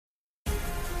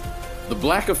The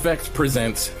Black Effect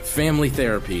presents Family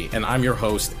Therapy, and I'm your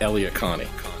host, Elliot Connie.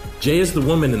 Jay is the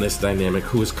woman in this dynamic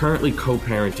who is currently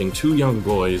co-parenting 2 young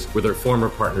boys with her former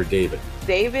partner, David.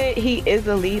 David, he is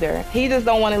a leader. He just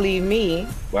don't want to leave me.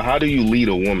 But how do you lead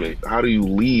a woman? How do you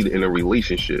lead in a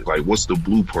relationship? Like, what's the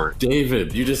blueprint?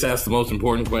 David, you just asked the most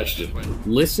important question.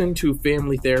 Listen to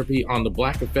Family Therapy on the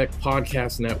Black Effect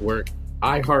Podcast Network,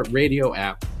 iHeartRadio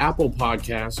app, Apple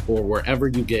Podcasts, or wherever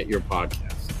you get your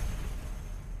podcasts.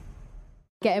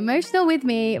 Get emotional with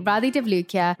me, Radhi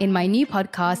Devlukia, in my new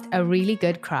podcast, A Really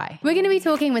Good Cry. We're going to be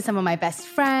talking with some of my best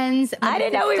friends. I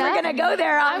didn't know we were going to go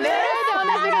there on this.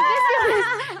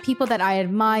 People that I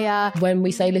admire. When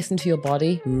we say listen to your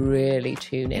body, really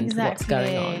tune into what's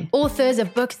going on. Authors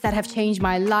of books that have changed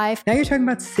my life. Now you're talking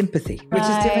about sympathy, which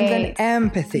is different than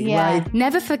empathy, right?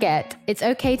 Never forget, it's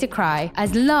okay to cry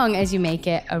as long as you make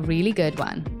it a really good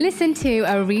one. Listen to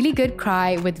A Really Good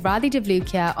Cry with Radhi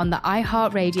Devlukia on the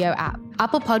iHeartRadio app,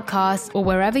 Apple Podcasts, or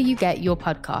wherever you get your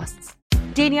podcasts.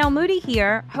 Danielle Moody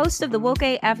here, host of the Woke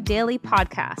AF Daily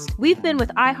podcast. We've been with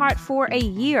iHeart for a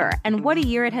year, and what a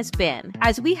year it has been.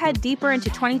 As we head deeper into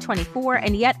 2024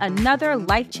 and yet another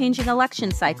life-changing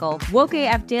election cycle, Woke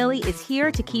AF Daily is here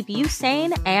to keep you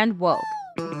sane and woke.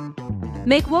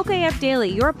 Make Woke AF Daily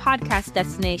your podcast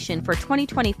destination for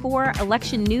 2024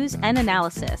 election news and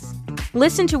analysis.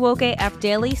 Listen to Woke AF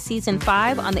Daily Season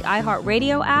 5 on the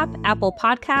iHeartRadio app, Apple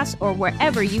Podcasts, or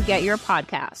wherever you get your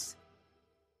podcasts.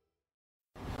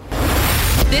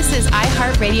 This is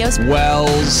iHeartRadio's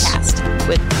Wells Cast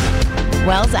with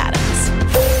Wells Adams.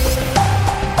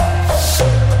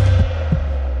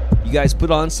 You guys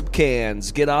put on some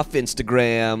cans, get off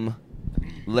Instagram.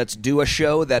 Let's do a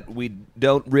show that we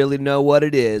don't really know what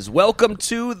it is. Welcome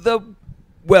to the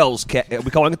Wells Cast. Are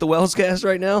we calling it the Wells Cast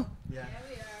right now? Yeah.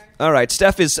 All right,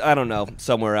 Steph is, I don't know,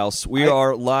 somewhere else. We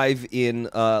are live in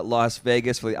Las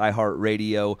Vegas for the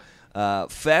iHeartRadio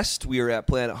Fest. We are at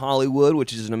Planet Hollywood,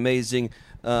 which is an amazing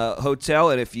hotel,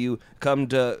 and if you come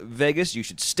to Vegas, you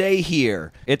should stay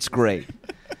here. It's great.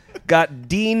 Got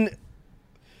Dean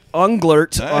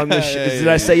Unglert on the show. Did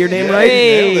I say your name right?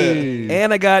 Hey.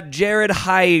 And I got Jared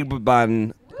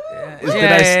Heiban. Did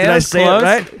I say close. it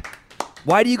right?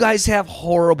 Why do you guys have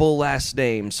horrible last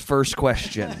names? First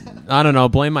question. I don't know.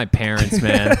 Blame my parents,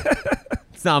 man.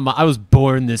 It's not I was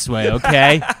born this way,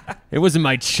 okay? It wasn't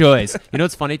my choice. You know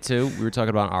what's funny, too? We were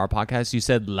talking about our podcast. You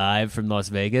said live from Las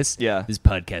Vegas. Yeah. This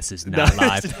podcast is not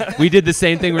live. We did the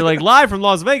same thing. We're like, live from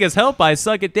Las Vegas. Help, I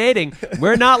suck at dating.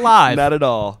 We're not live. Not at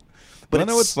all. But I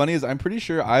know what's funny is I'm pretty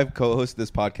sure I've co-hosted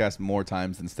this podcast more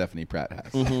times than Stephanie Pratt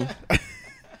has. Mm-hmm.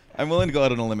 I'm willing to go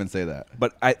out on a limb and say that.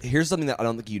 But here's something that I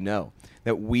don't think you know.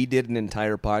 That we did an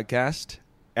entire podcast,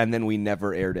 and then we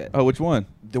never aired it. Oh, which one?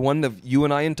 The one of you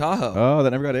and I in Tahoe. Oh, that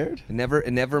never got aired?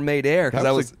 It never made air.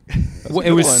 Because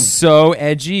it was so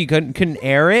edgy. You couldn't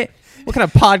air it? What kind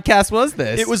of podcast was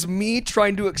this? It was me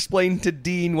trying to explain to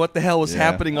Dean what the hell was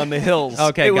happening on the hills.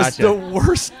 Okay, it gotcha. was the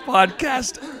worst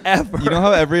podcast ever. You know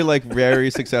how every very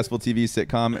successful TV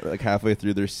sitcom, halfway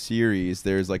through their series,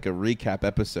 there's a recap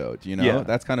episode. You know, Yeah.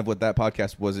 That's kind of what that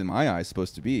podcast was in my eyes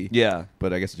supposed to be. Yeah,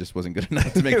 but I guess it just wasn't good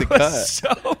enough to make the it was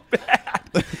cut. so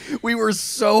bad. We were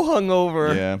so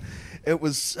hungover. Yeah, it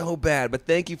was so bad. But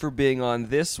thank you for being on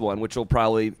this one, which will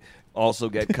probably also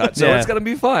get cut. So Yeah. it's gonna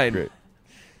be fine. Great.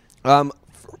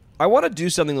 I want to do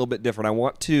something a little bit different. I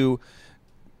want to.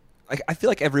 I feel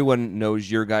like everyone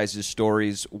knows your guys'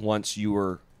 stories once you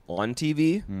were on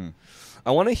TV.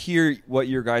 I want to hear what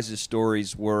your guys'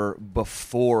 stories were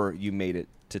before you made it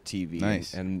to TV.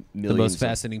 Nice. And the millions most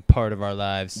fascinating part of our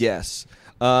lives. Yes.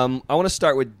 I want to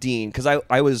start with Dean because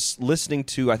I was listening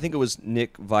to, I think it was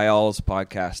Nick Viall's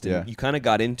podcast, and you kind of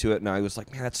got into it, and I was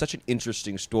like, man, that's such an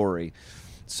interesting story.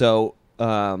 So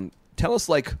tell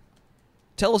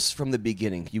us from the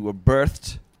beginning. You were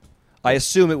birthed. I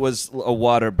assume it was a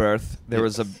water birth. There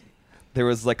was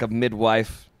like a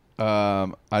midwife.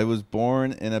 I was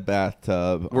born in a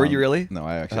bathtub. Were you really? No,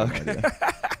 I actually have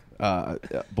no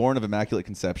idea. Born of immaculate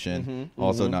conception.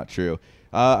 Also not true.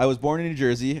 I was born in New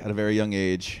Jersey at a very young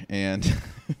age, and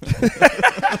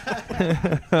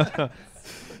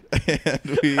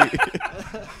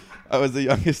I was the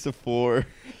youngest of 4.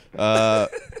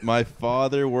 My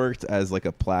father worked as a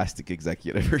plastic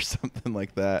executive or something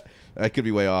like that. I could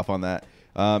be way off on that.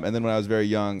 And then when I was very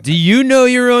young, Do you know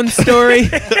your own story?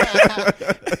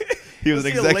 he was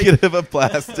an executive of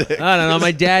plastic. I don't know.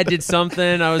 My dad did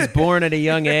something. I was born at a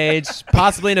young age,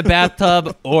 possibly in a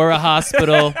bathtub or a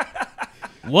hospital.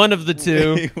 One of the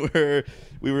two.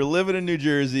 we were living in New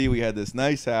Jersey. We had this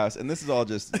nice house, and this is all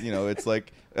just, it's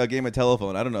like a game of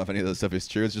telephone. I don't know if any of this stuff is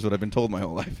true. It's just what I've been told my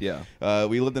whole life. Yeah.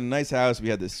 We lived in a nice house. We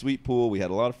had this sweet pool. We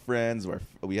had a lot of friends.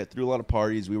 We threw a lot of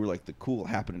parties. We were like the cool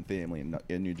happening family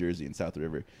in New Jersey and South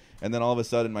River. And then all of a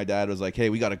sudden, my dad was like, "Hey,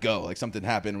 we got to go. Like, something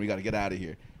happened. We got to get out of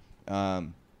here."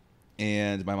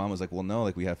 And my mom was like, "Well, no,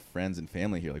 like, we have friends and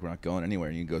family here. Like, we're not going anywhere."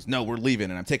 And he goes, "No, we're leaving,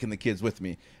 and I'm taking the kids with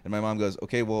me." And my mom goes,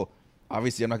 "Okay, well,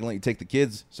 obviously I'm not going to let you take the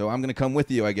kids, so I'm going to come with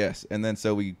you, I guess." And then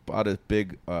so we bought a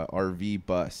big RV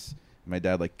bus. My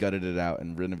dad, like, gutted it out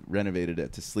and renovated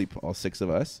it to sleep all 6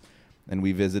 of us. And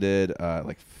we visited,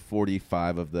 like,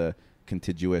 45 of the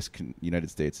contiguous United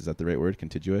States. Is that the right word?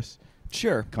 Contiguous?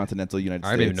 Sure. Continental United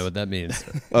States. I don't even know what that means.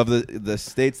 Of the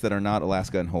states that are not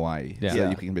Alaska and Hawaii. Yeah. So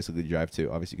you can basically drive to.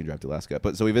 Obviously, you can drive to Alaska.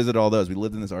 But so we visited all those. We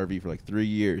lived in this RV for like 3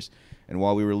 years. And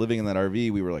while we were living in that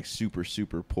RV, we were like super,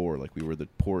 super poor. Like, we were the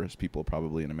poorest people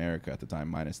probably in America at the time,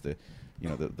 minus the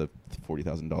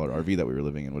 $40,000 RV that we were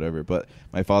living in, whatever. But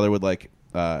my father would like,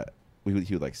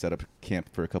 he would like set up camp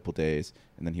for a couple days,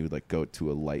 and then he would like go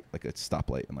to a light, like a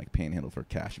stoplight, and like panhandle for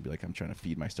cash and be like, "I'm trying to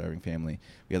feed my starving family."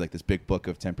 We had like this big book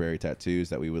of temporary tattoos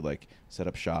that we would like set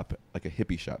up shop, like a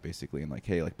hippie shop basically, and like,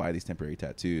 "Hey, like, buy these temporary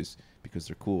tattoos because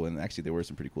they're cool." And actually there were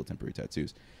some pretty cool temporary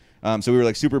tattoos. So we were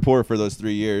like super poor for those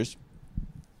 3 years.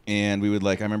 And we would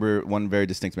like, I remember one very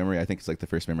distinct memory. I think it's like the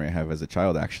first memory I have as a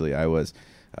child, actually.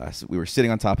 So we were sitting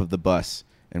on top of the bus,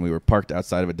 and we were parked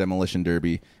outside of a demolition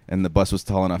derby, and the bus was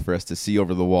tall enough for us to see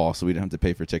over the wall, so we didn't have to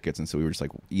pay for tickets. And so we were just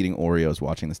like eating Oreos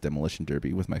watching this demolition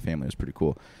derby with my family. It was pretty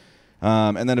cool.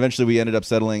 And then eventually we ended up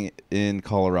settling in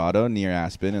Colorado near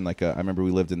Aspen. And like I remember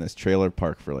we lived in this trailer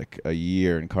park for like a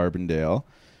year in Carbondale.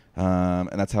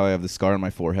 And that's how I have the scar on my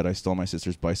forehead. I stole my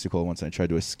sister's bicycle once, and I tried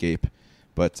to escape,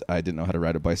 but I didn't know how to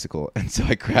ride a bicycle. And so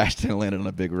I crashed and landed on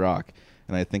a big rock.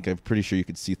 And I'm pretty sure you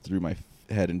could see through my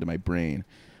head into my brain.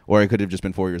 Or I could have just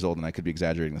been 4 years old, and I could be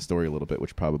exaggerating the story a little bit,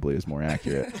 which probably is more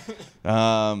accurate.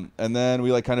 And then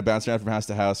we like kind of bounced around from house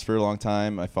to house for a long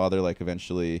time. My father like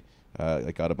eventually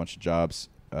like got a bunch of jobs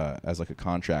as like a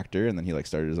contractor, and then he like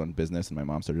started his own business, and my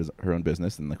mom started her own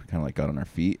business, and like we kind of like got on our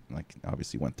feet, and like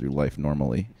obviously went through life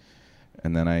normally.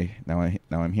 And then now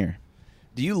I'm here.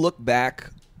 Do you look back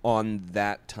on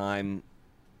that time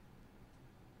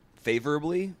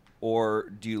favorably, or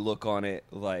do you look on it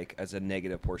like as a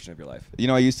negative portion of your life?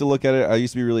 I used to look at it, I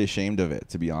used to be really ashamed of it,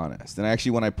 to be honest. And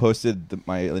actually, when I posted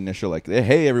my initial like,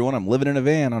 "Hey everyone, I'm living in a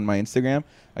van" on my Instagram,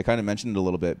 I kind of mentioned it a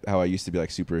little bit, how I used to be like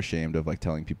super ashamed of like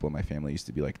telling people in my family used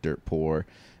to be like dirt poor,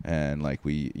 and like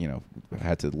we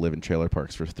had to live in trailer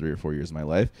parks for 3 or 4 years of my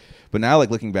life. But now, like,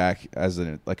 looking back as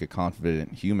a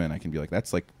confident human, I can be like,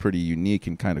 that's like pretty unique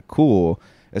and kind of cool,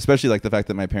 especially like the fact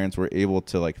that my parents were able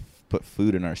to like put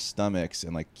food in our stomachs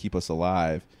and like keep us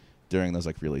alive during those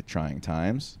like really trying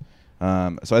times.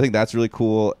 So I think that's really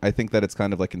cool. I think that it's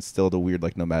kind of like instilled a weird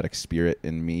like nomadic spirit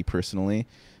in me personally.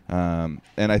 And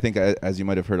I think as you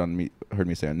might have heard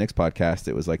me say on Nick's podcast,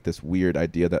 it was like this weird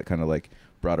idea that kind of like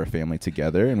brought our family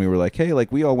together, and we were like, hey,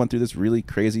 like we all went through this really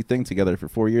crazy thing together for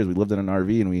 4 years. We lived in an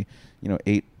RV, and we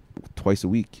ate twice a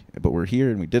week, but we're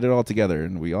here and we did it all together,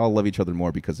 and we all love each other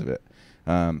more because of it.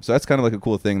 So that's kind of like a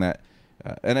cool thing that.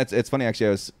 And it's funny, actually, I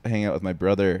was hanging out with my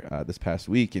brother this past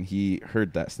week, and he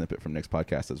heard that snippet from Nick's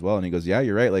podcast as well. And he goes, "Yeah,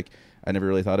 you're right. Like, I never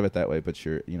really thought of it that way, but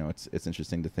it's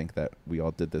interesting to think that we all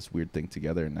did this weird thing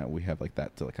together, and that we have like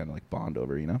that to like, kind of like bond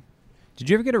over, Did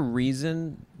you ever get a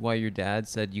reason why your dad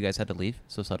said you guys had to leave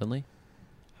so suddenly?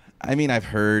 I mean, I've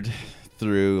heard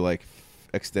through like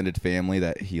extended family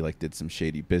that he like did some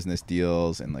shady business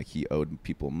deals, and like he owed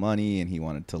people money, and he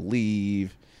wanted to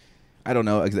leave. I don't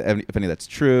know if any of that's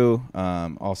true.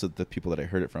 Also, the people that I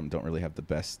heard it from don't really have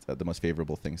the most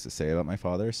favorable things to say about my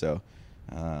father. So,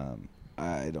 I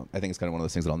think it's kind of one of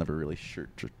those things that I'll never really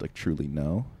truly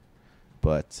know.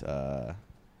 But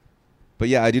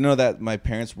yeah, I do know that my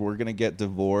parents were gonna get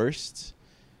divorced,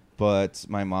 but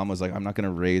my mom was like, "I'm not gonna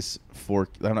raise four.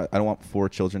 I don't want 4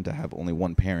 children to have only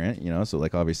one parent, So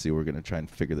like, obviously, we're gonna try and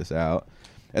figure this out."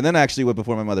 And then actually,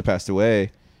 before my mother passed away,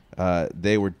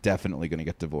 they were definitely going to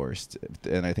get divorced,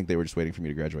 and I think they were just waiting for me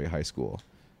to graduate high school.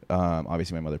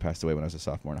 Obviously, my mother passed away when I was a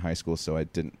sophomore in high school, so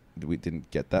we didn't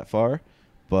get that far.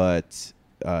 But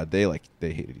they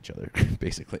hated each other.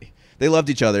 Basically, they loved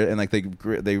each other, and like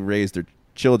they raised their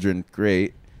children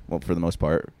great. Well, for the most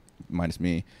part, minus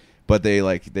me. But they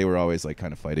were always like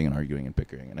kind of fighting and arguing and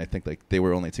bickering, and I think like they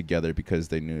were only together because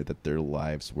they knew that their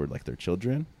lives were like their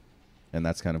children, and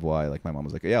that's kind of why like my mom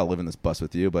was like, "Yeah, I'll live in this bus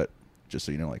with you, but just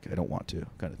so you know, like I don't want to,"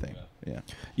 kind of thing. Yeah.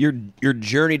 Your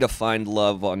journey to find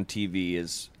love on TV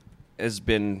has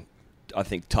been, I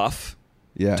think, tough.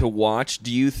 Yeah. To watch.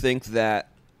 Do you think that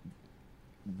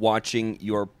watching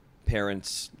your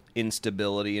parents'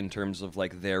 instability in terms of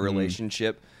like their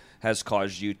relationship has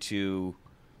caused you to,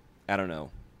 I don't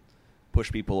know,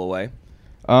 push people away?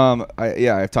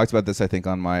 I've talked about this, I think,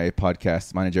 on my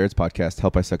podcast, mine and Jared's podcast,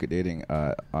 Help I Suck at Dating,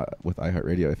 with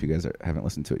iHeartRadio. If you guys haven't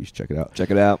listened to it, you should check it out.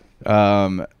 Check it out.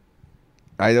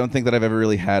 I don't think that I've ever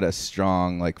really had a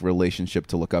strong like relationship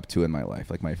to look up to in my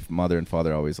life. Like my mother and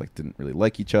father always like didn't really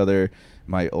like each other.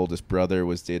 My oldest brother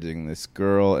was dating this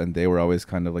girl, and they were always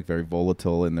kind of like very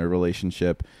volatile in their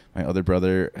relationship. My other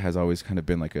brother has always kind of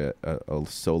been like a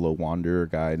solo wanderer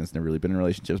guy and has never really been in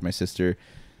relationships. My sister,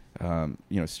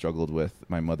 struggled with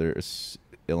my mother's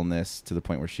illness to the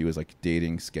point where she was like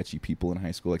dating sketchy people in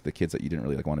high school, like the kids that you didn't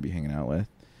really like want to be hanging out with.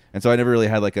 And so I never really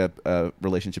had like a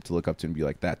relationship to look up to and be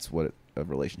like, that's what a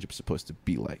relationship is supposed to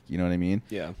be like. You know what I mean?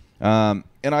 Yeah. And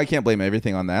I can't blame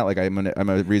everything on that. Like I'm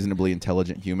a reasonably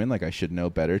intelligent human. Like I should know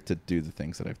better to do the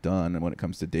things that I've done. And when it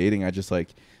comes to dating, I just like,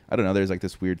 I don't know. There's like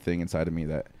this weird thing inside of me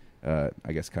that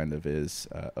I guess kind of is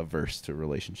averse to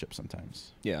relationships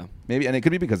sometimes. Yeah. Maybe, and it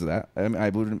could be because of that. I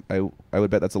mean, I would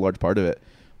bet that's a large part of it.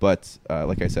 But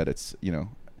like I said, it's,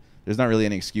 there's not really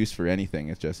any excuse for anything.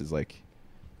 It just is like,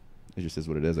 it just is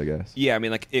what it is, I guess. Yeah, I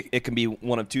mean, like it can be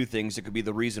one of two things. It could be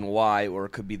the reason why, or it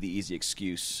could be the easy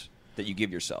excuse that you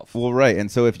give yourself. Well, right. And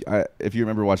so if you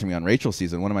remember watching me on Rachel's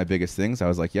season, one of my biggest things, I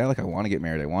was like, yeah, like I want to get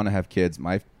married. I want to have kids.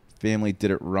 My family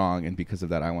did it wrong, and because of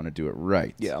that, I want to do it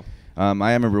right. Yeah.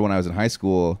 I remember when I was in high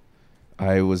school,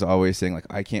 I was always saying, like,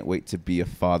 I can't wait to be a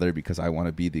father because I want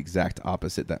to be the exact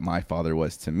opposite that my father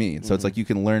was to me. And so it's like you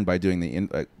can learn by doing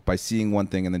by seeing one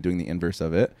thing and then doing the inverse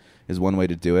of it is one way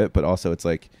to do it. But also it's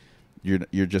like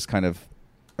you're just kind of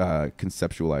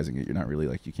conceptualizing it. You're not really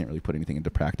like, you can't really put anything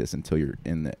into practice until you're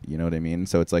in it. You know what I mean?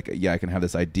 So it's like, yeah, I can have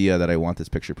this idea that I want this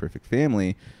picture perfect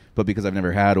family, but because I've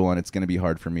never had one, it's going to be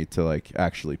hard for me to like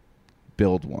actually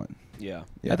build one. Yeah.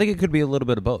 I think it could be a little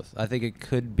bit of both. I think it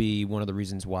could be one of the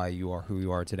reasons why you are who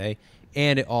you are today,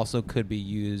 and it also could be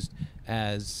used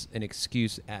as an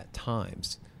excuse at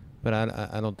times. But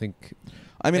I don't think.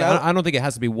 I mean, I don't think it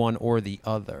has to be one or the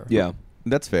other. Yeah,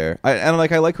 that's fair. I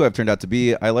like who I've turned out to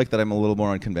be. I like that I'm a little more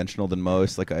unconventional than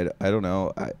most. Like I don't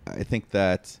know. I think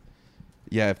that.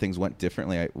 Yeah, if things went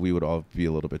differently, we would all be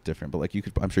a little bit different. But like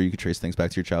I'm sure you could trace things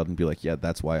back to your child and be like, yeah,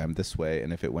 that's why I'm this way.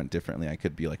 And if it went differently, I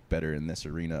could be like better in this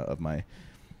arena of my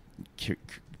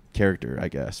character, I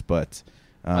guess. But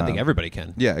I think everybody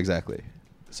can. Yeah, exactly.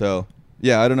 So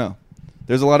yeah, I don't know.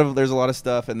 There's a lot of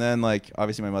stuff, and then like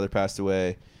obviously my mother passed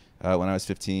away when I was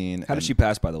 15. How did she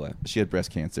pass, by the way? She had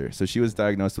breast cancer. So she was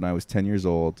diagnosed when I was 10 years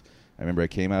old. I remember I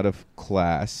came out of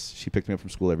class. She picked me up from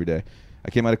school every day. I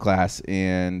came out of class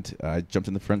and I jumped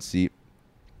in the front seat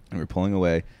and we were pulling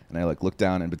away, and I like looked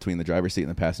down, and between the driver's seat and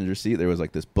the passenger seat there was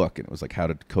like this book, and it was like how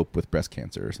to cope with breast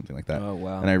cancer or something like that. Oh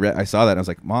wow. And I saw that and I was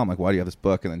like, Mom, like why do you have this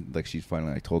book? And then like she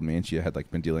finally like told me, and she had like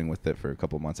been dealing with it for a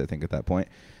couple of months I think at that point.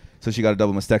 So she got a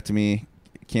double mastectomy,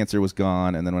 cancer was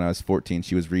gone, and then when I was 14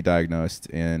 she was re-diagnosed,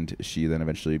 and she then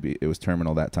eventually it was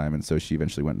terminal that time, and so she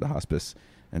eventually went into hospice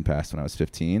and passed when I was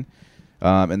 15.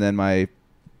 And then my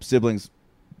siblings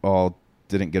all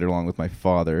didn't get along with my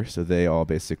father, so they all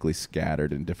basically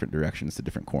scattered in different directions to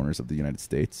different corners of the United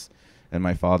States. And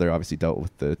my father obviously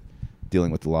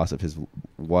dealing with the loss of his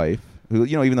wife, who,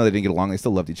 even though they didn't get along, they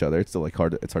still loved each other. It's still like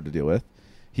it's hard to deal with.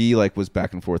 He like was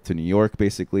back and forth to New York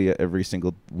basically every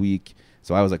single week.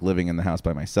 So I was like living in the house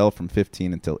by myself from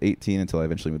 15 until 18, until I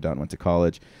eventually moved out and went to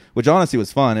college, which honestly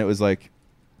was fun. It was like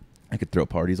I could throw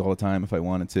parties all the time if I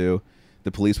wanted to. The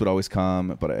police would always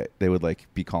come, but they would like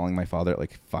be calling my father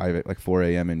at 4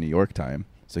 a.m. in New York time,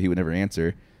 so he would never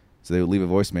answer. So they would leave a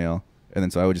voicemail, and then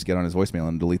so I would just get on his voicemail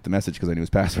and delete the message because I knew his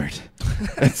password.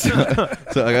 so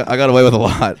I got away with a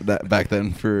lot back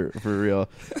then for real.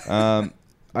 I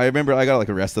remember I got like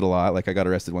arrested a lot. Like I got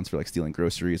arrested once for like stealing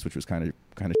groceries, which was kind of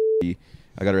shitty.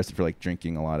 I got arrested for like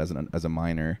drinking a lot as a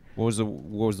minor. What was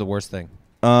the worst thing?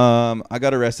 I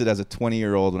got arrested as a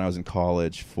 20-year-old when I was in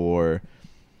college for.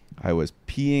 I was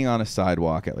peeing on a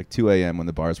sidewalk at like 2 a.m. when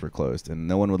the bars were closed, and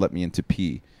no one would let me in to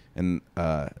pee. And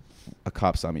a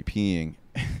cop saw me peeing,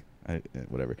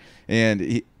 whatever. And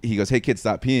he goes, "Hey kid,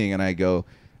 stop peeing." And I go,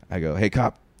 "Hey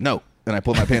cop, no." And I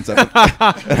pull my pants up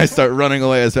and I start running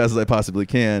away as fast as I possibly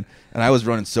can. And I was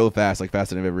running so fast, like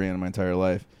faster than I've ever ran in my entire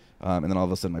life. And then all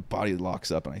of a sudden my body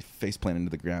locks up and I face plant into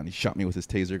the ground. He shot me with his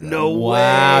taser gun. No way.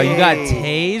 Wow, you got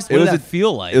tased? What did that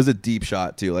feel like? It was a deep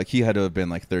shot too. Like he had to have been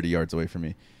like 30 yards away from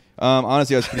me.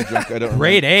 Honestly, I was pretty drunk. I don't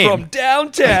Great aim. From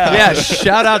downtown. Yeah,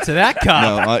 shout out to that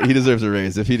cop. No, he deserves a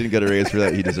raise. If he didn't get a raise for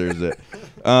that, he deserves it.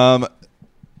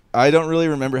 I don't really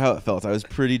remember how it felt. I was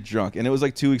pretty drunk, and it was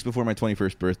like 2 weeks before my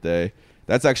 21st birthday,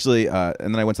 That's actually, and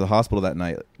then I went to the hospital that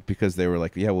night because they were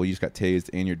like, yeah, well, you just got tased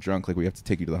and you're drunk. Like, we have to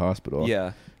take you to the hospital.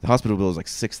 Yeah. The hospital bill was like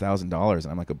 $6,000, and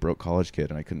I'm like a broke college kid,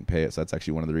 and I couldn't pay it. So that's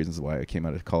actually one of the reasons why I came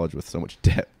out of college with so much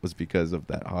debt, was because of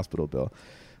that hospital bill.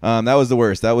 That was the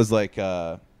worst. That was like,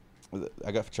 I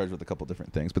got charged with a couple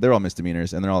different things, but they're all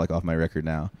misdemeanors, and they're all like off my record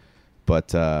now.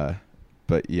 But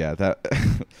yeah, that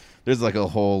there's like a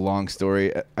whole long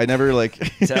story. I never like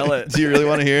tell it. Do you really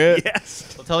want to hear it?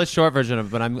 Yes. Well, tell the short version of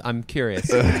it, but I'm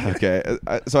curious. Okay.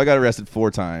 So I got arrested 4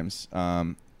 times,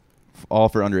 all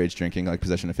for underage drinking, like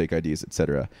possession of fake IDs,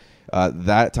 etc.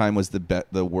 That time was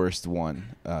the worst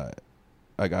one.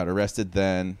 I got arrested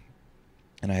then,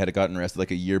 and I had gotten arrested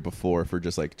like a year before for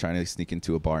just like trying to sneak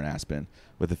into a bar in Aspen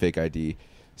with a fake ID.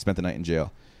 Spent the night in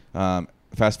jail.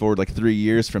 Fast forward like 3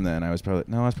 years from then, I was probably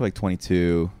like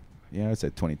 22. Yeah, I would say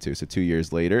 22. So 2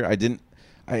 years later,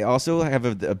 I also have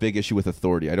a big issue with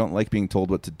authority. I don't like being told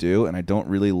what to do, and I don't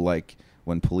really like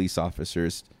when police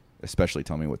officers especially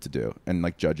tell me what to do, and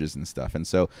like judges and stuff. And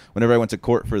so whenever I went to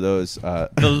court for those, the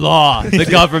law, the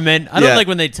government, I don't like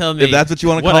when they tell me if that's what you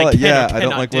want to call it. Yeah, I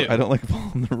don't like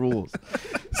following the rules.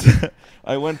 So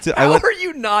How are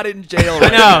you not in jail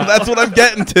right now? That's what I'm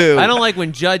getting to. I don't like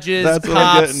when judges,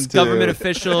 cops, government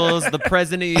officials, the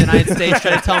president of the United States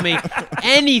try to tell me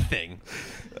anything.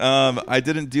 I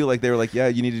didn't do like, they were like, yeah,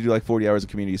 you need to do like 40 hours of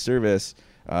community service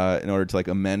in order to like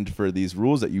amend for these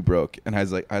rules that you broke. And I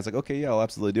was like, okay, yeah, I'll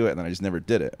absolutely do it. And then I just never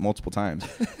did it multiple times.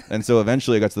 And so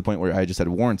eventually I got to the point where I just had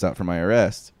warrants out for my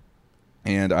arrest.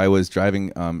 And I was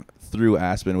driving through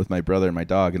Aspen with my brother and my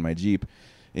dog in my Jeep.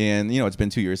 And, it's been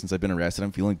 2 years since I've been arrested.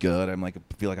 I'm feeling good. I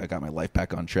feel like I got my life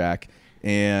back on track.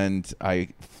 And I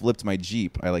flipped my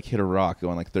Jeep. I like hit a rock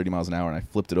going like 30 miles an hour, and I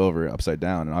flipped it over upside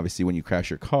down. And obviously when you crash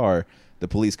your car, the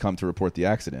police come to report the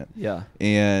accident. Yeah.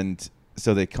 And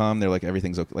so they come, they're like,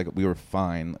 everything's okay. Like, we were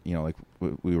fine. Like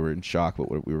we were in shock, but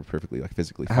we were perfectly like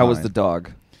physically fine. How was the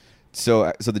dog?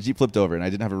 So the Jeep flipped over, and I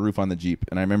didn't have a roof on the Jeep.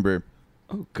 And I remember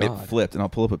it flipped, and I'll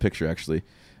pull up a picture actually.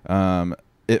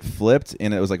 It flipped,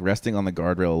 and it was like resting on the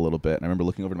guardrail a little bit. And I remember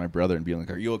looking over to my brother and being like,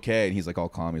 "Are you okay?" And he's like all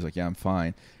calm. He's like, "Yeah, I'm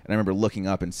fine." And I remember looking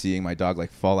up and seeing my dog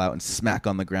like fall out and smack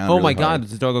on the ground. Oh really my God, hard.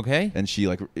 was the dog okay? And she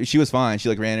was fine. She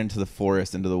like ran into the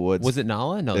forest, into the woods. Was it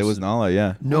Nala? No, it was Nala.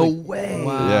 Yeah. No way.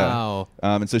 Wow.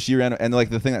 Yeah. And so she ran, and like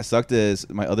the thing that sucked is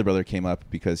my other brother came up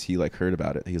because he like heard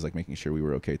about it. He was like making sure we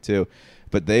were okay too,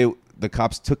 but the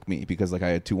cops took me because like I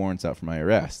had 2 warrants out for my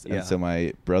arrest. Yeah. And so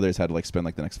my brothers had to like spend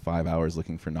like the next 5 hours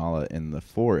looking for Nala in the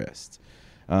forest.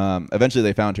 Eventually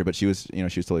they found her, but she was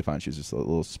totally fine. She was just a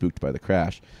little spooked by the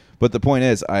crash. But the point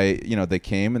is, they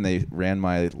came and they ran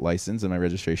my license and my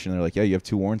registration. They're like, yeah, you have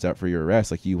 2 warrants out for your arrest.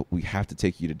 Like we have to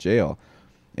take you to jail.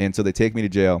 And so they take me to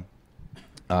jail.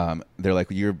 They're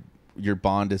like, your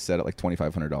bond is set at like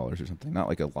 $2,500 or something. Not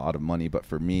like a lot of money, but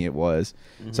for me it was.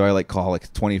 Mm-hmm. So I like call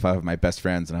like 25 of my best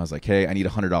friends, and I was like, hey, I need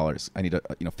 $100. I need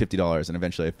 $50. And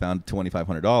eventually I found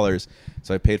 $2,500.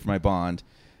 So I paid for my bond.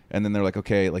 And then they're like,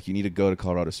 okay, like you need to go to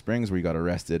Colorado Springs where you got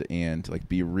arrested and like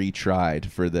be retried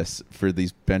for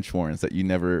these bench warrants that you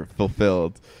never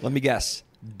fulfilled. Let me guess.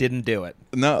 Didn't do it.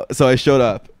 No. So I showed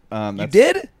up. You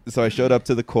did? So I showed up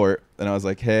to the court, and I was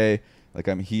like, hey, like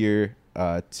I'm here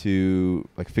to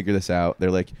like figure this out.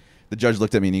 They're like, the judge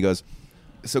looked at me and he goes,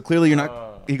 so clearly you're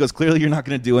not. He goes, clearly you're not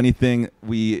going to do anything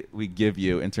we give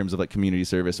you in terms of like community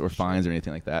service or fines or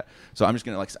anything like that. So I'm just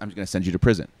gonna send you to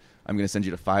prison. I'm going to send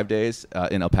you to 5 days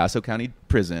in El Paso County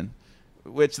Prison,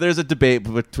 which there's a debate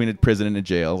between a prison and a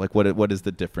jail. Like, what is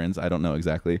the difference? I don't know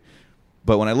exactly.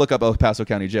 But when I look up El Paso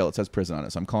County Jail, it says prison on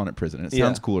it, so I'm calling it prison. And it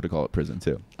sounds cooler to call it prison,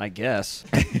 too. I guess.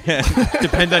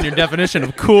 Depends on your definition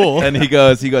of cool. And he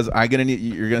goes, you're going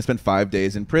to spend 5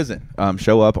 days in prison.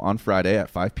 Show up on Friday at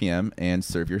 5 p.m. and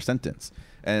serve your sentence.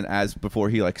 And as before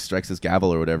he like strikes his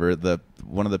gavel or whatever,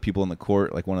 one of the people in the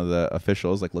court, like one of the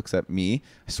officials, like looks at me,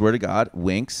 I swear to God,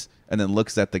 winks, and then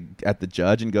looks at the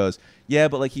judge and goes, yeah,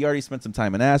 but like he already spent some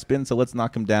time in Aspen, so let's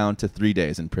knock him down to 3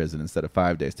 days in prison instead of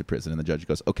 5 days to prison. And the judge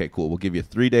goes, okay, cool, we'll give you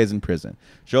 3 days in prison.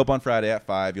 Show up on Friday at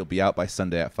 5, you'll be out by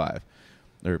Sunday at 5,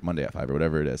 or Monday at 5, or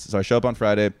whatever it is. So I show up on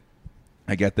Friday,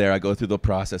 I get there, I go through the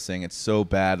processing. It's so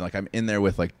bad. Like I'm in there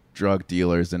with like drug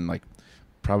dealers and like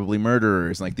probably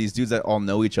murderers, like these dudes that all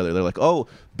know each other. They're like, oh,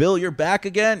 Bill, you're back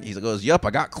again? He goes, yup, I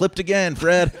got clipped again,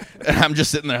 Fred. And I'm just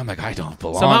sitting there, I'm like, I don't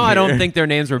belong Somehow here. I don't think their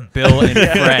names were Bill and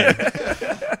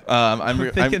Fred.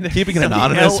 I'm keeping it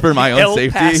anonymous for my own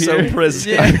safety Paso here.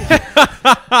 Prison.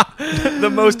 The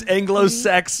most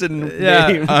Anglo-Saxon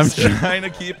names. I'm trying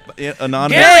to keep it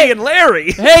anonymous. Gary and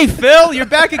Larry. Hey, Phil, you're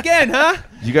back again, huh?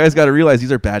 You guys got to realize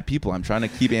these are bad people. I'm trying to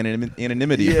keep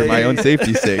anonymity for my own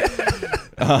safety's sake.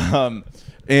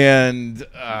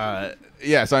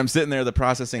 yeah, so I'm sitting there, the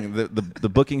processing, the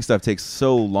booking stuff takes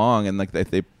so long, and like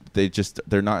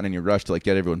they're not in any rush to like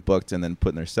get everyone booked and then put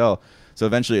in their cell. So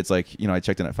eventually it's like, I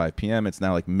checked in at 5 p.m. It's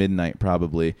now like midnight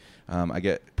probably. I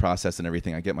get processed and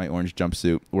everything. I get my orange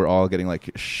jumpsuit. We're all getting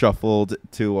like shuffled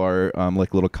to our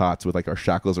like little cots with like our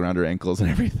shackles around our ankles and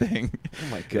everything. Oh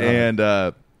my God.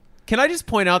 And can I just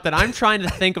point out that I'm trying to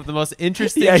think of the most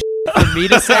interesting for me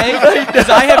to say, because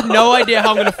I have no idea how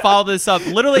I'm going to follow this up.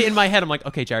 Literally in my head, I'm like,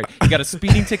 okay, Jared, you got a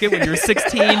speeding ticket when you were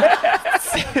 16.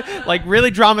 Like, really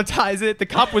dramatize it. The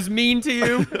cop was mean to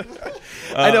you.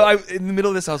 I know. In the middle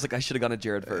of this, I was like, I should have gone to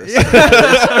Jared first.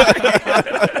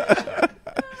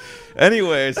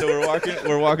 Anyway, so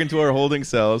we're walking to our holding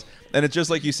cells, and it's just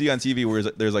like you see on TV, where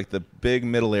there's like the big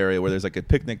middle area where there's like a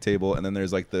picnic table, and then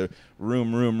there's like the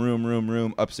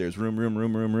room upstairs,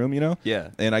 room. Yeah.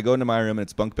 And I go into my room, and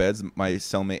it's bunk beds. My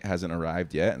cellmate hasn't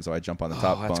arrived yet, and so I jump on the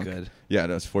top bunk. That's good. Yeah,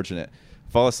 no, it's fortunate.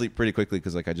 Fall asleep pretty quickly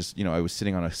because like I just I was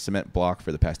sitting on a cement block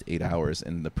for the past 8 hours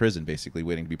in the prison, basically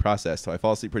waiting to be processed. So I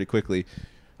fall asleep pretty quickly.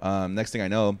 Next thing I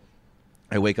know,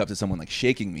 I wake up to someone like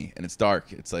shaking me, and it's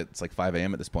dark. It's like 5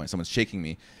 a.m. at this point. Someone's shaking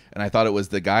me, and I thought it was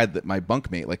the guy that my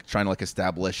bunkmate, like trying to like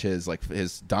establish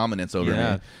his dominance over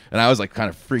me. And I was like kind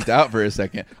of freaked out for a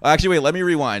second. Actually, wait, let me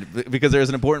rewind because there's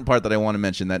an important part that I want to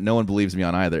mention that no one believes me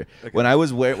on either. Okay. When I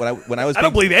was I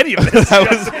don't believe any of this.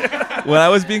 When I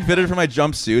was being fitted for my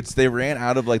jumpsuits, they ran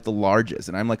out of like the larges,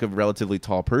 and I'm like a relatively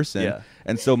tall person. Yeah.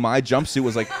 And so my jumpsuit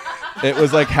was like, it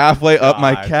was like halfway up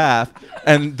my calf,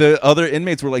 and the other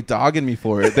inmates were like dogging me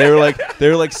for it. They were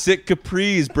like sick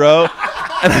capris, bro.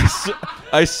 And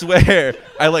I swear,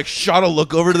 I like shot a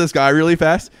look over to this guy really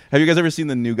fast. Have you guys ever seen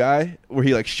The New Guy, where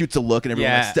he like shoots a look and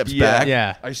everyone like steps back?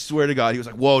 Yeah. I swear to God, he was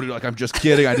like, "Whoa, dude! Like I'm just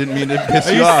kidding. I didn't mean to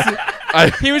piss you off."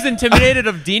 He was intimidated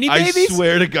of Deanie Babies? I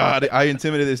swear to God, I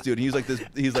intimidated this dude. He's like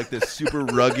this super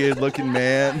rugged looking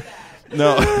man.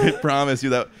 No, I promise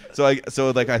you that. So I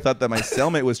thought that my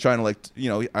cellmate was trying to like,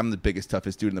 I'm the biggest,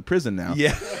 toughest dude in the prison now.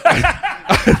 Yeah.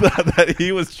 I thought that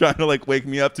he was trying to like wake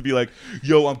me up to be like,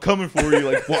 yo, I'm coming for you.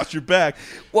 Like, watch your back.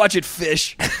 Watch it,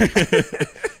 fish.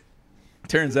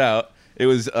 Turns out it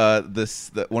was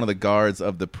one of the guards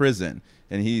of the prison,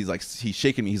 and he's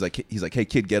shaking me. He's like, hey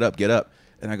kid, get up.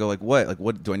 And I go like, what? Like,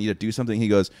 what do I need to do something? He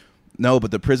goes, no, but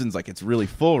the prison's like, it's really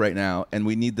full right now, and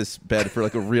we need this bed for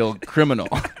like a real criminal.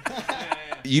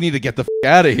 You need to get the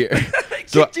out of here.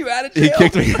 Kicked you out of jail? He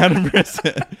kicked me out of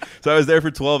prison. So I was there for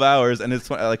 12 hours, and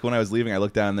it's like when I was leaving, I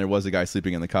looked down, and there was a guy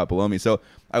sleeping in the cot below me. So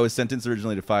I was sentenced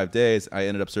originally to 5 days. I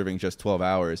ended up serving just 12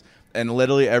 hours, and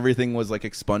literally everything was like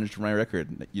expunged from my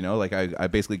record. Like I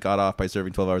basically got off by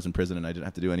serving 12 hours in prison, and I didn't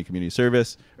have to do any community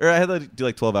service, or I had to do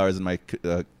like 12 hours in my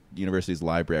university's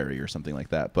library or something like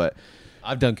that. But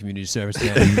I've done community service,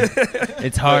 man.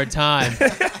 It's hard time.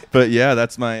 But yeah,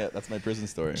 that's my prison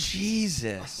story.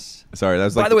 Jesus. Sorry, that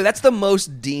was like. By the way, that's the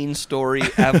most Dean story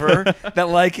ever. That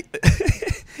like,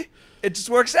 it just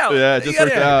works out. Yeah, it just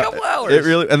worked out. A couple hours. It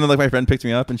really, and then like my friend picked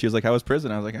me up, and she was like, "How was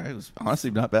prison?" I was like, "It was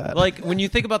honestly not bad." Like when you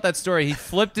think about that story, he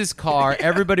flipped his car.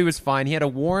 Everybody was fine. He had a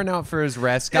warrant out for his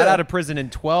rest. Got out of prison in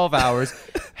 12 hours.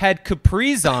 Had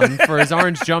capris on for his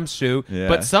orange jumpsuit,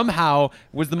 but somehow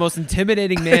was the most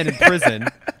intimidating man in prison.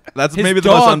 That's his maybe the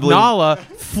dog, most unbelievable. Nala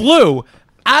flew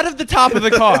out of the top of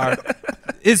the car.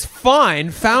 Is fine.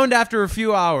 Found after a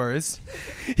few hours.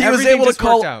 He was able to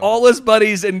call all his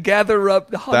buddies and gather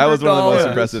up $100. That was one of the most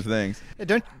impressive things. Hey,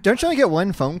 don't you only get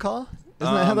one phone call?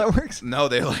 Isn't that how that works? No,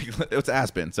 they it's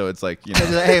Aspen, so it's like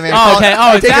Hey man.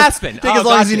 It's Aspen. Take as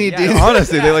long as you need, dude.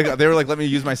 Honestly, they were like, let me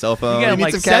use my cell phone. You get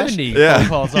like 70 phone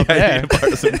calls up there.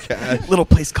 Some cash. Little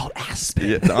place called Aspen.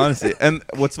 Yeah, honestly, and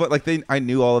I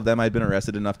knew all of them. I'd been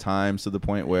arrested enough times to the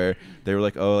point where they were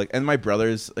like, oh, like, and my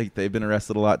brothers, like, they've been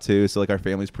arrested a lot too. So like our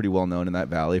family's pretty well known in that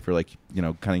valley for like,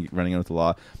 kind of running in with the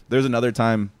law. There's another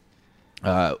time,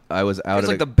 I was out. It's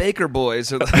like the Baker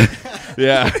Boys.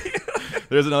 Yeah.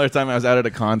 There's another time I was out at a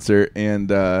concert,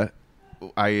 and I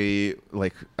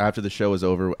like after the show was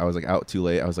over, I was like out too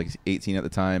late. I was like 18 at the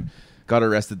time. Got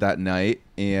arrested that night,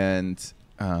 and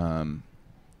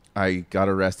I got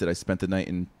arrested. I spent the night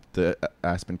in the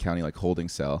Aspen County like holding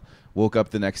cell. Woke up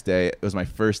the next day. It was my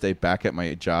first day back at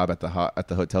my job at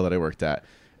the hotel that I worked at.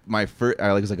 I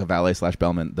was like a valet /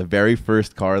 bellman. The very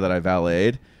first car that I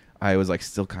valeted, I was like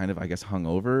still kind of, I guess,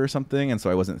 hungover or something, and so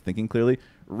I wasn't thinking clearly.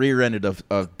 Rear-ended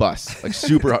a bus, like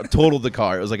super totaled the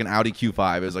car. It was like an Audi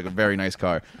Q5. It was like a very nice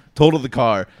car. Totaled the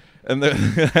car, and then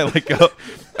I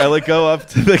go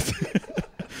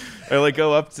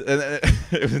up to and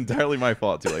it was entirely my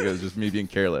fault too. Like it was just me being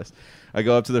careless. I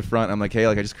go up to the front. I'm like, hey,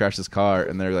 like I just crashed this car,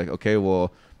 and they're like, okay,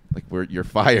 well, like you're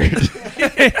fired.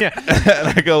 And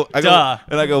I go,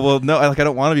 well, no, I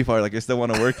don't want to be fired. Like I still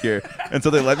want to work here. And so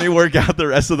they let me work out the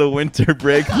rest of the winter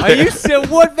break. Are you still?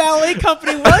 What valet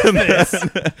company was this?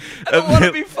 I don't want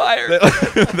to be fired.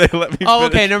 They let me. Oh,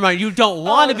 okay, never mind. You don't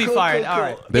want to be fired. All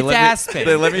right, it's Aspen.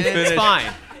 They let me finish. It's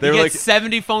fine. You get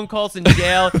 70 phone calls in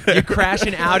jail. You're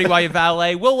crashing Audi while you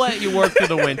valet. We'll let you work through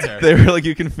the winter. They were like,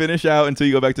 you can finish out until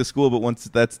you go back to school, but once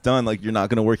that's done, like you're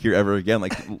not going to work here ever again.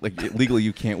 Like legally,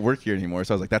 you can't work here anymore.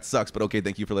 So I was like, that sucks, but okay,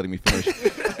 thank you for letting me finish.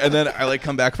 And then I like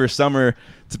come back for summer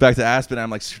back to Aspen.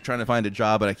 I'm like trying to find a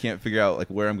job, and I can't figure out like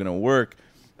where I'm going to work.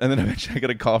 And then eventually I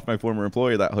get a call from my former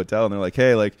employer at that hotel, and they're like,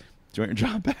 hey, like, do you want your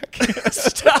job back?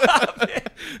 Stop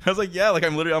it. I was like, yeah, like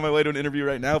I'm literally on my way to an interview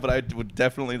right now, but I would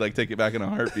definitely like take it back in a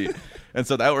heartbeat. And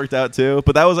so that worked out too.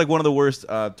 But that was like one of the worst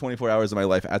 24 hours of my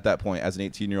life at that point as an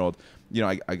 18-year-old. You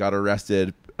know, I got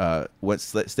arrested,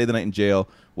 stayed the night in jail,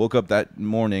 woke up that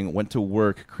morning, went to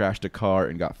work, crashed a car,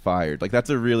 and got fired. Like that's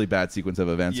a really bad sequence of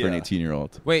events for an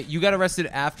 18-year-old. Wait, you got arrested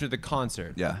after the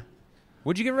concert? Yeah.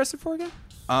 What'd you get arrested for again?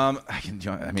 I can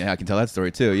tell that story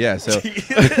too. Yeah. So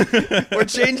we're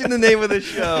changing the name of the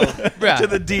show to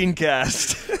the Dean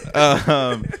Cast.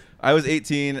 I was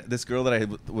 18. This girl that I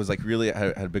was like really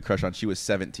had a big crush on, she was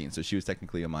 17, so she was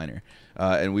technically a minor.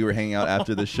 And we were hanging out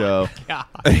after the show.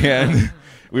 And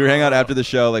we were hanging out after the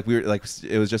show. Like we were like,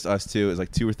 it was just us two. It was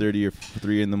like 2:30 or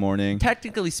 3 in the morning.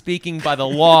 Technically speaking, by the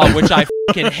law, which I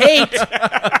fucking hate,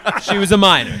 she was a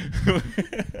minor.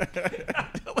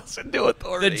 Listen to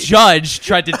authority. The judge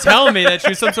tried to tell me that she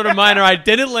was some sort of minor. I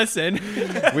didn't listen.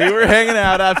 We were hanging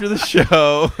out after the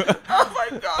show. Oh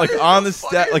my god! Like on the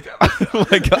step, like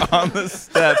on the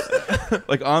steps,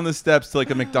 like on the steps to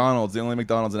like a McDonald's, the only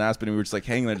McDonald's in Aspen. And we were just like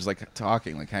hanging there, just like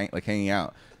talking, like hanging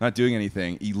out, not doing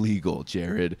anything illegal,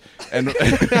 Jared. And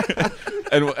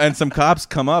and some cops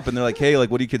come up and they're like, hey, like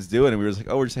what are you kids doing? And we were just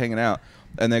like, oh, we're just hanging out.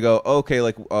 And they go, okay,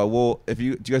 like well, do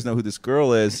you guys know who this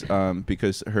girl is?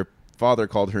 Because her father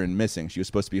called her in missing. She was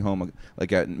supposed to be home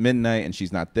like at midnight, and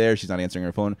she's not there. She's not answering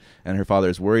her phone, and her father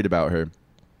is worried about her.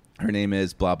 Her name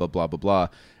is blah blah blah blah blah.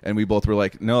 And we both were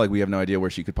like, no, like we have no idea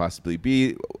where she could possibly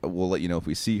be. We'll let you know if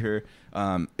we see her.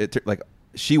 Like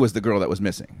she was the girl that was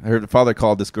missing. Her father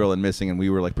called this girl in missing, and we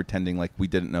were like pretending like we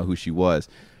didn't know who she was.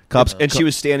 Cops, and she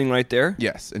was standing right there.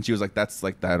 Yes, and she was like, "That's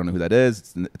like I don't know who that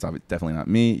is. It's definitely not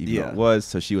me." Even though it was.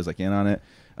 So she was like in on it.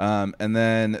 And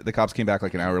then the cops came back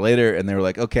like an hour later, and they were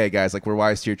like, "Okay, guys, like we're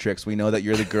wise to your tricks. We know that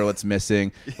you're the girl that's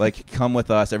missing. Like, come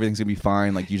with us. Everything's gonna be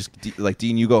fine. Like, you just like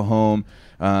Dean, you go home."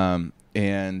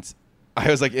 And I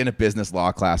was like in a business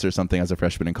law class or something as a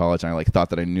freshman in college, and I like thought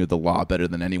that I knew the law better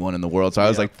than anyone in the world. So I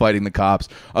was like fighting the cops.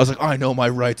 I was like, I know my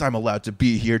rights. I'm allowed to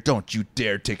be here. Don't you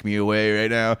dare take me away right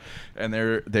now. And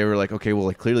they were like, okay, well,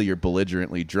 like clearly you're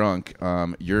belligerently drunk.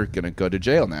 You're gonna go to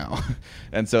jail now.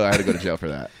 And so I had to go to jail for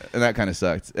that, and that kind of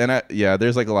sucked. And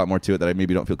there's like a lot more to it that I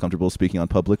maybe don't feel comfortable speaking on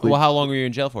publicly. Well, how long were you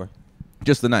in jail for?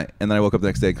 Just the night, and then I woke up the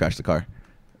next day and crashed the car.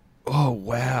 Oh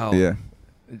wow. Yeah.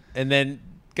 And then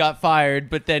got fired,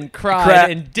 but then cried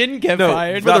and didn't get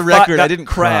fired. For the record, I didn't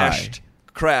crashed.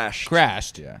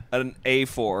 Yeah. At an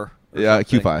A4. Yeah, a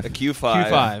Q5. A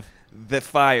Q5. That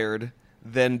fired,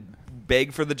 then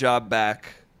begged for the job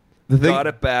back. Got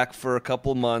it back for a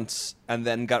couple months, and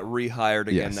then got rehired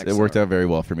again. Yes, it worked out very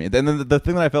well for me. Then the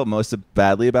thing that I felt most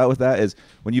badly about with that is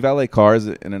when you valet cars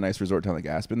in a nice resort town like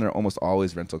Aspen, they're almost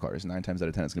always rental cars. 9 times out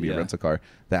of 10, it's gonna be a rental car.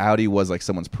 The Audi was like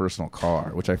someone's personal car,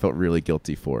 which I felt really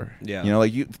guilty for. Yeah, you know,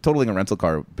 like totaling a rental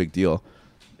car, big deal.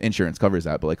 Insurance covers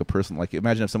that, but like a person, like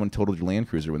imagine if someone totaled your Land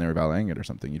Cruiser when they were valeting it or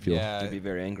something, you'd feel you'd be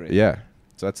very angry. Yeah.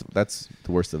 So that's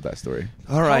the worst of that story.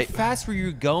 All right. How fast were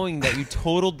you going that you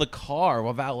totaled the car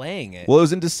while valeting it? Well, it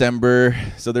was in December,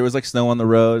 so there was like snow on the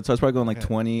road. So I was probably going like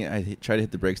 20. I tried to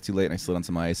hit the brakes too late, and I slid on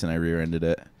some ice, and I rear-ended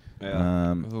it. Yeah.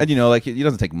 And you know, like it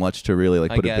doesn't take much to really like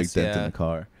put a big dent in the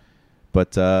car.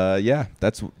 But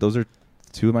those are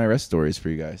 2 of my arrest stories for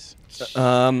you guys.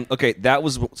 Okay, that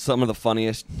was some of the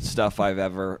funniest stuff I've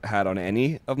ever had on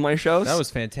any of my shows. That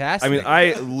was fantastic. I mean,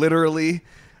 I literally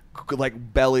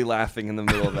like belly laughing in the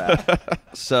middle of that.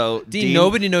 So Dean,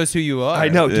 nobody knows who you are. I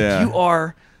know. Yeah. You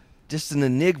are just an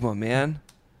enigma, man.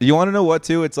 You want to know what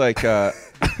too? It's like what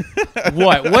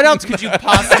else could you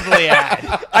possibly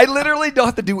add? I literally don't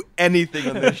have to do anything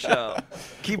on this show.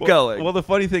 Keep going. Well, the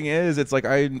funny thing is, it's like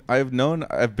I've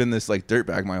been this like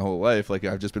dirtbag my whole life. Like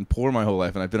I've just been poor my whole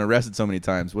life, and I've been arrested so many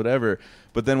times, whatever.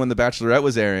 But then when The Bachelorette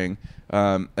was airing,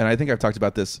 and I think I've talked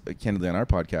about this candidly on our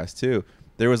podcast too,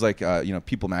 there was like,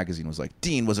 People Magazine was like,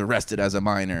 Dean was arrested as a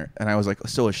minor. And I was like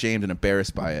so ashamed and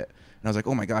embarrassed by it. And I was like,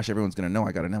 oh my gosh, everyone's going to know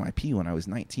I got an MIP when I was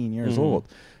 19 years old.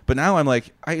 But now I'm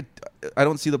like, I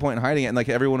don't see the point in hiding it. And like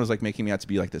everyone was like making me out to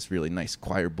be like this really nice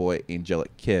choir boy,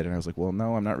 angelic kid. And I was like, well,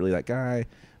 no, I'm not really that guy.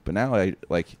 But now I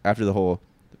like after the whole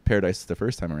Paradise the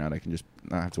first time around, I can just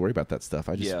not have to worry about that stuff.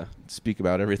 I just speak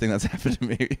about everything that's happened to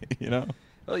me,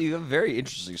 Well, you have a very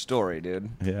interesting story, dude.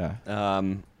 Yeah.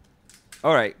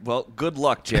 All right. Well, good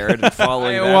luck, Jared, in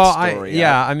following that story.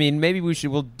 I mean, maybe we should.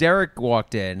 Well, Derek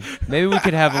walked in. Maybe we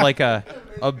could have like a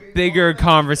bigger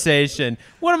conversation.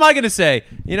 What am I going to say?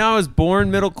 I was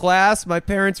born middle class. My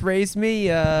parents raised me.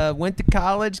 Went to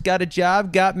college, got a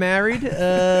job, got married.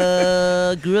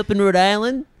 Grew up in Rhode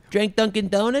Island. Drank Dunkin'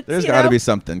 Donuts. There's got to be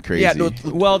something crazy. Yeah.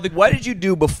 What did you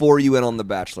do before you went on The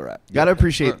Bachelorette? Got to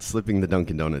appreciate slipping the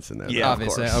Dunkin' Donuts in there. Yeah,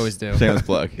 obviously, I always do. Shameless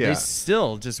plug. They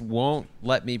still just won't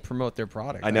let me promote their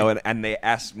product. I know, and they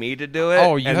asked me to do it.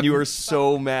 Oh, you were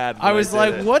so mad. I was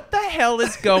like, "What the hell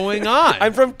is going on?"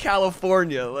 I'm from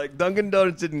California. Like Dunkin'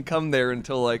 Donuts didn't come there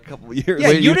until like a couple of years. Yeah,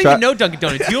 you didn't even know Dunkin'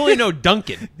 Donuts. You only know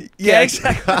Dunkin'. Yeah,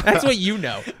 exactly. That's what you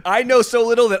know. I know so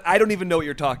little that I don't even know what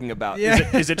you're talking about.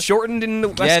 Yeah. Is it shortened in the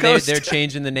West Coast? They're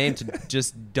changing the name to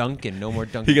just Dunkin'. No more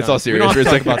Dunkin'. He gets all Donuts. serious. We don't have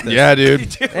to talk about this. Yeah,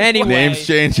 dude. Anyway, name's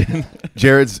changing.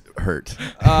 Jared's hurt.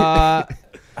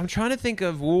 I'm trying to think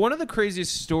of one of the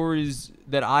craziest stories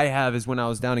that I have is when I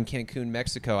was down in Cancun,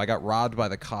 Mexico. I got robbed by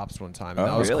the cops one time. And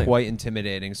that was quite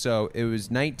intimidating. So it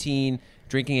was 19,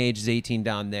 drinking age is 18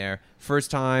 down there. First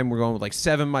time, we're going with like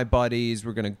 7 of my buddies.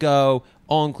 We're going to go,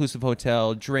 all-inclusive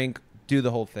hotel, drink, do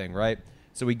the whole thing, right?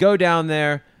 So we go down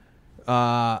there.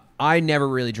 I never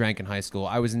really drank in high school.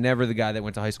 I was never the guy that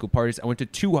went to high school parties. I went to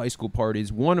 2 high school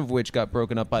parties, one of which got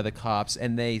broken up by the cops,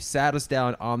 and they sat us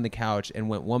down on the couch and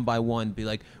went one by one, be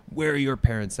like, where are your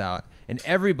parents out? And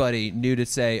everybody knew to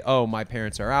say, oh, my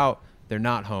parents are out. They're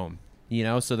not home.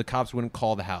 So the cops wouldn't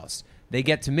call the house. They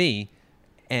get to me,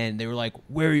 and they were like,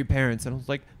 where are your parents? And I was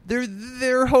like,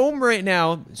 they're home right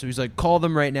now. So he's like, call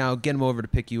them right now. Get them over to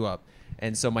pick you up.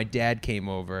 And so my dad came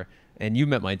over. And you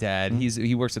met my dad.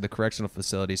 He works at the correctional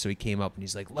facility, so he came up and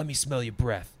he's like, let me smell your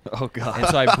breath. Oh, God. And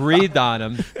so I breathed on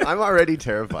him. I'm already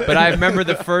terrified. But I remember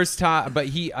the first time, I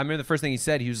remember the first thing he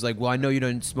said, he was like, well, I know you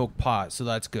don't smoke pot, so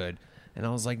that's good. And I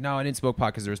was like, no, I didn't smoke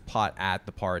pot because there was pot at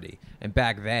the party. And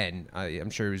back then, I'm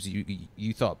sure it was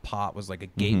you thought pot was like a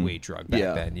gateway drug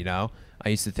back then, I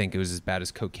used to think it was as bad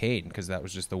as cocaine because that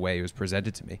was just the way it was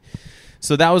presented to me.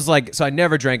 So that was so I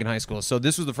never drank in high school. So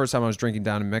this was the first time I was drinking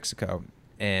down in Mexico.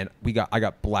 And I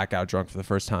got blackout drunk for the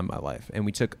first time in my life. And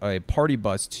we took a party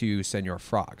bus to Senor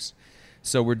Frogs.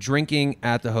 So we're drinking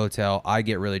at the hotel. I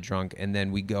get really drunk. And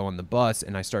then we go on the bus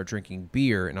and I start drinking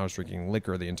beer. And I was drinking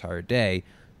liquor the entire day.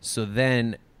 So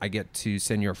then I get to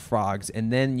Senor Frogs.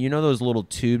 And then those little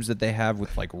tubes that they have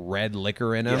with like red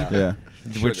liquor in them? Yeah.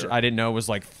 Which I didn't know was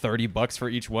like $30 for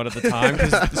each one at the time.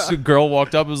 Because this girl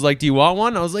walked up and was like, do you want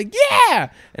one? I was like,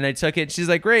 yeah. And I took it. She's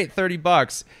like, great,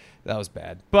 $30. That was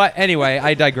bad. But anyway,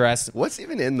 I digress. What's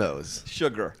even in those?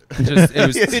 Sugar. It was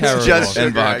terrible. It's just sugar.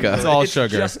 And vodka. It's all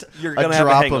sugar. You're a gonna have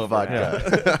drop a of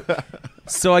vodka.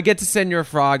 So I get to Senor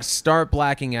Frogs, start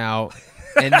blacking out,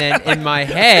 and then in my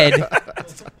head...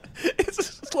 It's a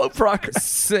slow progress.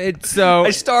 So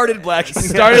I started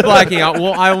blacking out.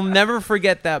 Well, I will never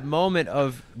forget that moment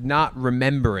of not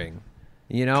remembering.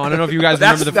 I don't know if you guys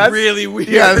remember That's really weird.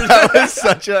 Yeah, that was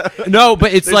such a... No,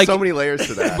 but it's There's so many layers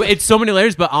to that. It's so many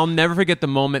layers, but I'll never forget the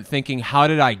moment thinking, how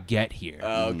did I get here?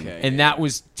 Okay. And that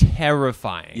was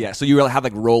terrifying. Yeah, so you really have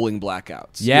like rolling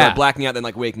blackouts. Yeah. You were blacking out, then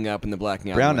like waking up and then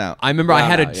blacking out. Brown out. I remember I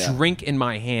had a yeah. drink in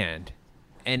my hand,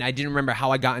 and I didn't remember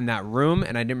how I got in that room,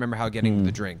 and I didn't remember how getting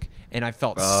the drink. And I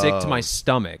felt sick to my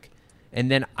stomach. And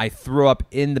then I threw up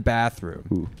in the bathroom.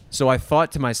 Ooh. So I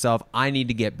thought to myself, I need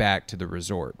to get back to the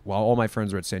resort while all my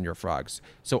friends were at Senor Frogs.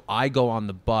 So I go on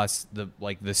the bus,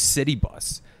 the city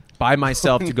bus, by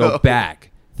myself to go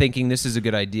back, thinking this is a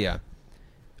good idea.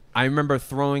 I remember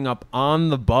throwing up on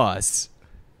the bus,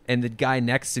 and the guy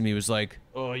next to me was like,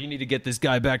 oh, you need to get this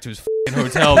guy back to his f***ing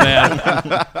hotel,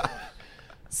 man.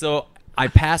 So I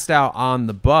passed out on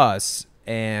the bus,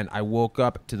 and I woke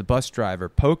up to the bus driver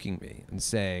poking me and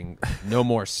saying, no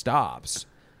more stops.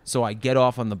 So I get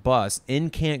off on the bus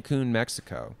in Cancun,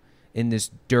 Mexico, in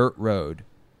this dirt road,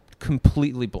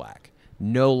 completely black.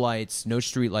 No lights, no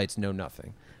street lights, no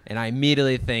nothing. And I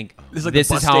immediately think, this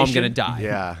is how I'm going to die.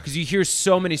 Yeah. Because you hear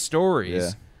so many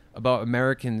stories about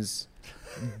Americans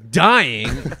dying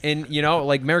and,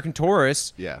 like American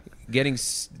tourists getting...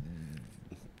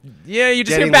 you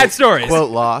just hear bad stories. Quote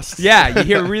lost. Yeah, you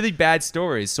hear really bad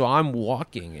stories. So I'm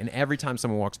walking, and every time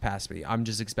someone walks past me, I'm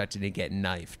just expecting to get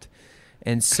knifed.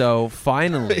 And so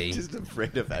finally, just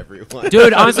afraid of everyone,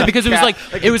 dude. Honestly, because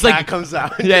it was like comes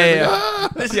out. Yeah.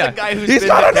 This is a guy who's been to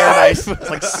paradise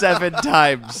like 7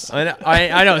 times.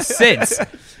 I know since.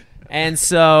 And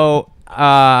so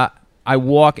I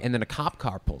walk, and then a cop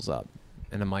car pulls up,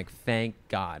 and I'm like, thank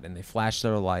God. And they flash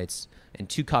their lights, and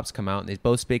 2 cops come out, and they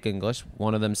both speak English.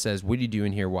 One of them says, "What are you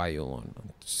doing here? Why are you alone?"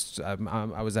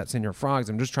 I was at Senor Frogs.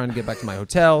 I'm just trying to get back to my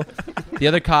hotel. The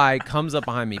other guy comes up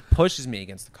behind me, pushes me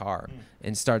against the car,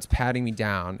 and starts patting me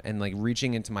down and like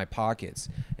reaching into my pockets.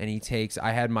 And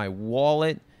I had my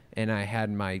wallet, and I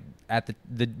had my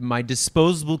my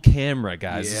disposable camera,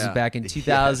 guys. This is back in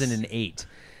 2008.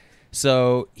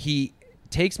 So he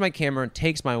takes my camera,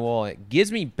 takes my wallet,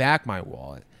 gives me back my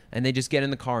wallet, and they just get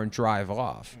in the car and drive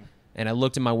off. And I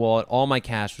looked in my wallet. All my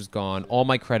cash was gone. All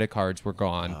my credit cards were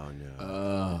gone. Oh,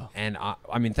 no. And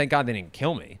I mean, thank God they didn't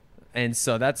kill me. And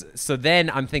so then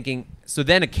I'm thinking, so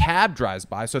then a cab drives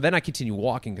by. So then I continue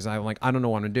walking because I'm like, I don't know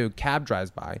what to do. Cab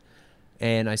drives by.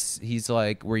 And he's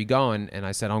like, where are you going? And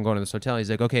I said, I'm going to this hotel. He's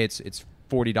like, okay, it's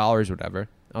 $40 or whatever.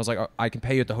 I was like, I can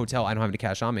pay you at the hotel. I don't have any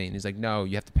cash on me. And he's like, no,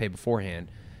 you have to pay beforehand.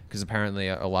 Because apparently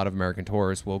a lot of American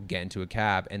tourists will get into a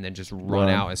cab and then just run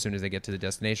out as soon as they get to the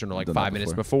destination, or like 5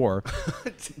 minutes before.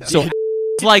 So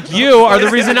like you are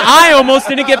the reason I almost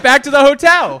didn't get back to the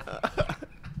hotel.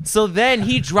 So then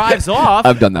he drives off.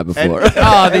 I've done that before.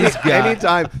 These guys.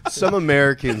 Anytime some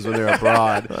Americans, when they're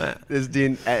abroad,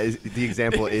 the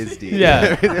example is Dean.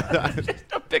 Yeah.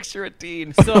 A picture of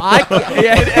Dean. So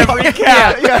in every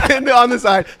cab. Yeah, and on the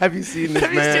side, have you seen this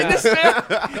man? Seen this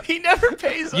man? He never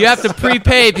pays us. You have to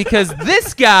prepay because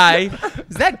this guy,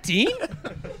 is that Dean?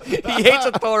 He hates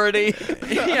authority.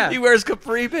 Yeah. He wears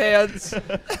capri pants.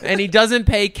 And he doesn't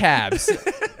pay cabs.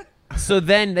 So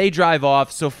then they drive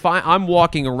off. So I'm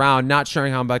walking around, not sure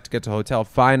how I'm about to get to the hotel.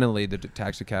 Finally, the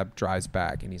taxi cab drives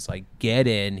back, and he's like, get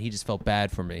in. He just felt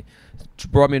bad for me.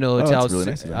 Brought me to the hotel. That's really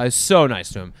nice of him. I was so nice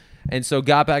to him. And so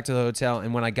got back to the hotel,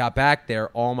 and when I got back there,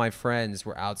 all my friends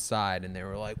were outside, and they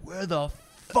were like, where the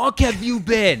fuck have you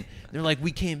been? They're like,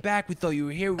 we came back. We thought you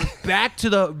were here. We're back to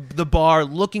the bar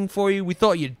looking for you. We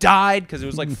thought you died, because it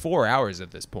was like 4 hours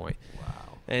at this point.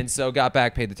 And so got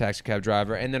back, paid the taxi cab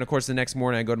driver. And then, of course, the next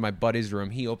morning I go to my buddy's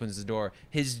room. He opens the door.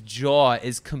 His jaw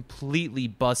is completely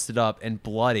busted up and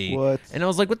bloody. What? And I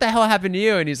was like, what the hell happened to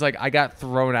you? And he's like, I got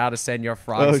thrown out of Senor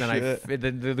Frogs. Oh, and shit.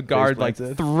 the guard like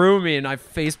threw me, and I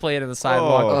face planted on the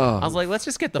sidewalk. Oh. I was like, let's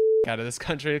just get the out of this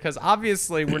country, because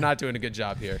obviously we're not doing a good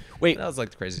job here. Wait. That was like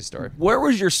the crazy story. Where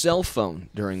was your cell phone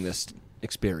during this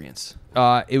experience?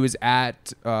 It was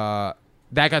at... that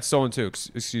got stolen too.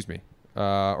 Excuse me.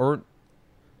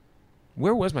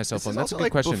 Where was my cell phone? That's a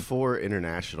good question. Before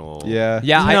international. Yeah.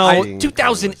 Yeah.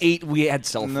 2008 we had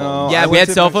cell phones. No, Yeah, I we went had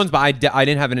to cell phones, but I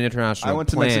didn't have an international. I went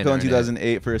to plan Mexico in or anything.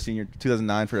 2008 for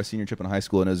 2009 for a senior trip in high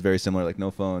school, and it was very similar. Like no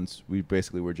phones. We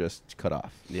basically were just cut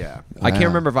off. Yeah. I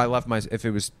can't remember if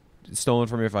it was stolen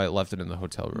from me, if I left it in the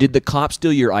hotel room. Did the cops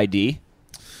steal your ID?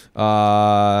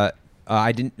 I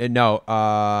didn't.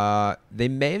 No. They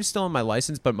may have stolen my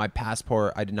license, but my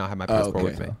passport. I did not have my passport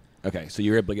with me. Okay, so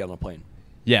you were able to get on a plane.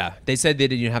 Yeah, they said they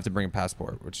didn't have to bring a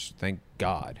passport, which thank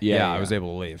God. Yeah. I was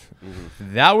able to leave.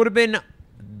 Mm-hmm. That would have been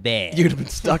bad. You'd have been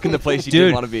stuck in the place you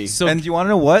didn't want to be. So, and you want to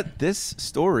know what? This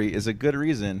story is a good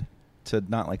reason to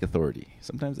not like authority.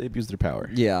 Sometimes they abuse their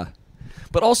power. Yeah.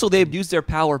 But also they abuse their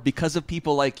power because of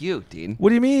people like you, Dean. What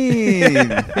do you mean?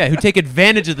 Yeah, who take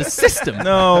advantage of the system.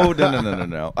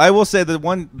 No. I will say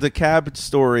the cab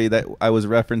story that I was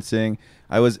referencing,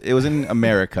 it was in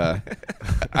America.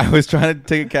 I was trying to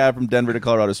take a cab from Denver to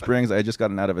Colorado Springs. I had just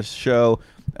gotten out of a show,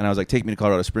 and I was like, take me to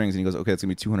Colorado Springs. And he goes, okay, it's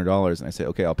going to be $200. And I say,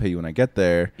 okay, I'll pay you when I get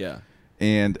there. Yeah.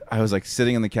 And I was like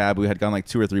sitting in the cab. We had gone like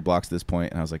 2 or 3 blocks at this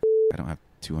point, and I was like, I don't have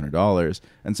 $200.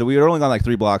 And so we had only gone like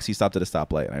 3 blocks. He stopped at a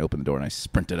stoplight, and I opened the door, and I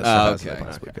sprinted as fast as I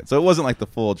possibly could. So it wasn't like the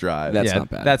full drive. That's not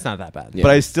bad. That's not that bad. Yeah.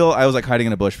 But I was like hiding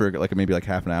in a bush for like maybe like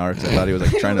half an hour because I thought he was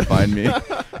like trying to find me.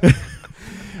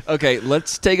 Okay,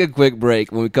 let's take a quick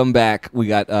break. When we come back, we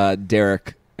got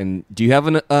Derek. And do you have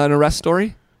an arrest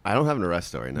story? I don't have an arrest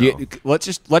story. No. Let's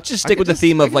just stick with the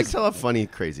theme of like tell a funny,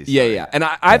 crazy story. Yeah. And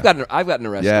I've got an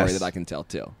arrest story that I can tell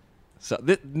too. So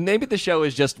maybe the show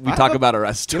is just we talk about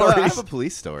arrest stories. I have a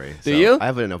police story. Do you? I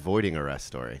have an avoiding arrest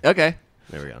story. Okay.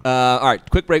 There we go. All right,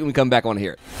 quick break. When we come back, I want to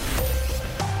hear it.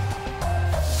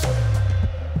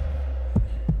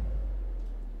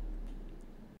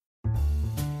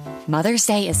 Mother's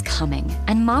Day is coming,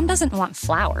 and Mom doesn't want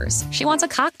flowers. She wants a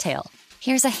cocktail.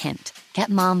 Here's a hint. Get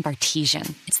Mom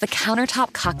Bartesian. It's the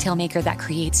countertop cocktail maker that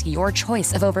creates your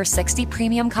choice of over 60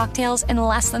 premium cocktails in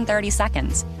less than 30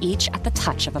 seconds, each at the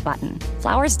touch of a button.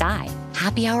 Flowers die.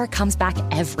 Happy Hour comes back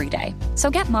every day. So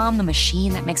get Mom the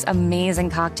machine that makes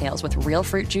amazing cocktails with real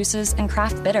fruit juices and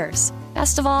craft bitters.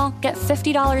 Best of all, get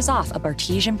 $50 off a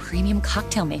Bartesian premium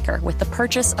cocktail maker with the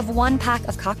purchase of 1 pack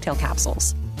of cocktail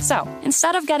capsules. So,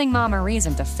 instead of getting Mom a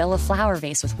reason to fill a flower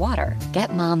vase with water,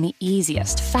 get Mom the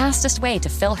easiest, fastest way to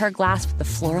fill her glass with the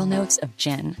floral notes of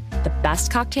gin. The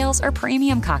best cocktails are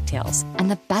premium cocktails,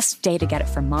 and the best day to get it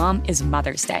for Mom is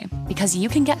Mother's Day, because you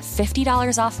can get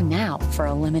 $50 off now for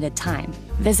a limited time.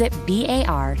 Visit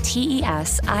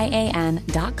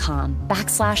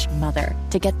BARTESIAN.com/mother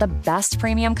to get the best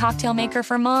premium cocktail maker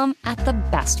for Mom at the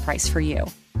best price for you.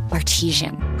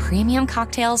 Bartesian, premium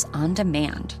cocktails on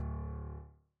demand.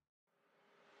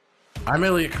 I'm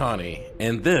Elliot Connie,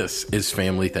 and this is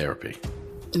Family Therapy.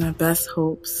 My best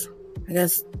hopes, I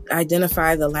guess,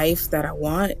 identify the life that I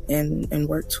want and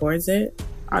work towards it.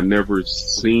 I never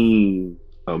seen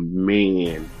a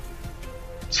man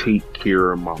take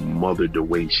care of my mother the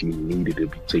way she needed to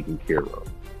be taken care of.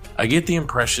 I get the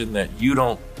impression that you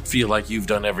don't feel like you've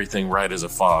done everything right as a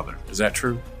father. Is that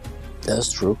true?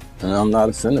 That's true, and I'm not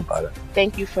offended by that.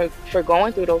 Thank you for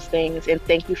going through those things, and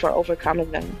thank you for overcoming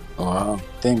them.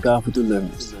 Thank God for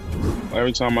deliverance.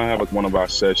 Every time I have one of our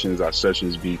sessions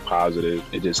be positive.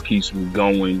 It just keeps me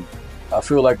going. I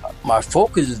feel like my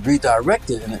focus is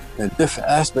redirected in a different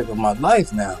aspect of my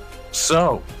life now.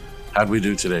 So, how'd we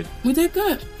do today? We did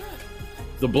good.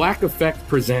 The Black Effect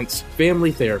presents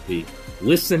Family Therapy.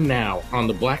 Listen now on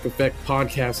the Black Effect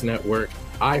Podcast Network,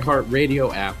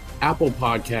 iHeartRadio app, Apple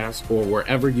Podcasts, or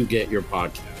wherever you get your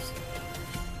podcasts.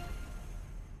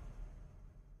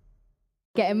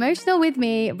 Get emotional with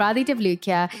me, Radhi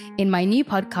Devlukia, in my new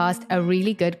podcast, A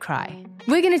Really Good Cry.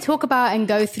 We're going to talk about and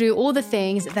go through all the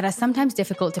things that are sometimes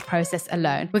difficult to process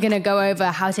alone. We're going to go over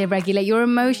how to regulate your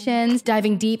emotions,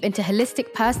 diving deep into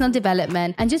holistic personal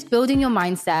development, and just building your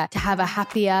mindset to have a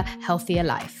happier, healthier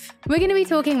life. We're going to be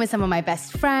talking with some of my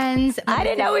best friends. I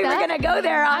didn't know we were going to go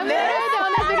there on this.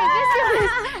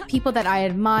 People that I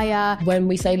admire. When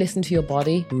we say listen to your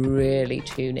body, really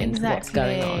tune into what's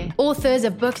going on. Authors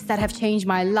of books that have changed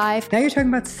my life. Now you're talking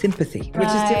about sympathy, which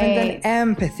is different than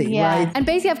empathy, right? And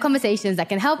basically have conversations that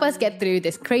can help us get through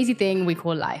this crazy thing we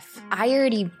call life. I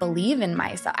already believe in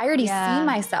myself. I already see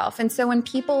myself. And so when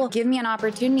people give me an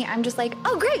opportunity, I'm just like,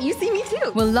 oh, great, you see me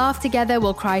too. We'll laugh together,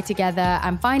 we'll cry together,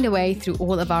 and find a way through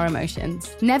all of our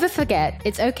emotions. Never forget,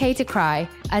 it's okay to cry,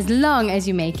 as long as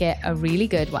you make it a really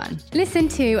good one. Listen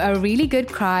to A Really Good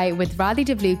Cry with Radhi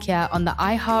Devlukia on the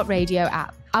iHeartRadio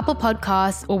app, Apple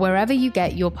Podcasts, or wherever you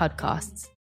get your podcasts.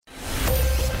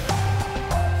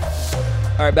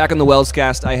 All right, back on the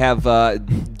Wellscast, I have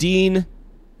Dean,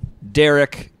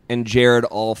 Derek, and Jared,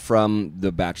 all from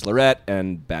The Bachelorette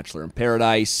and Bachelor in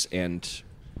Paradise, and,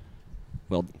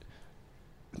 well...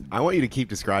 I want you to keep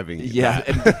describing it. Yeah.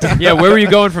 Yeah, where were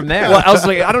you going from there? Well, I was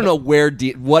like, I don't know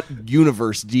what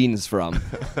universe Dean's from.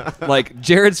 Like,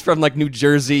 Jared's from, like, New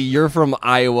Jersey. You're from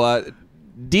Iowa.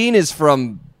 Dean is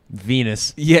from...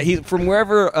 Venus. Yeah, he's from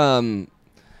wherever...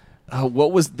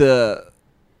 what was the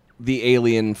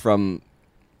alien from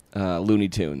Looney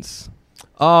Tunes?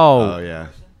 Oh yeah.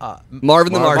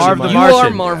 Marvin the Martian. You are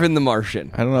Marvin the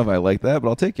Martian. I don't know if I like that, but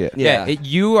I'll take it. Yeah,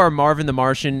 you are Marvin the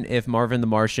Martian if Marvin the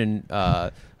Martian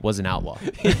was an outlaw.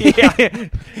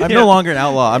 I'm no longer an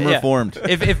outlaw. I'm reformed.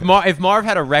 If Marv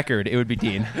had a record, it would be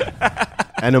Dean.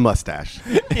 And a mustache.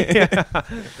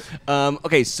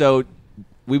 Okay, so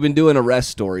we've been doing arrest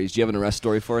stories. Do you have an arrest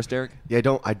story for us, Derek? Yeah,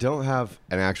 I don't have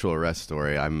an actual arrest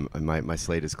story. My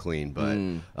slate is clean,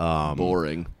 but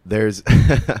boring. There's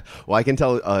well, I can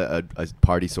tell a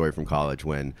party story from college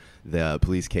when the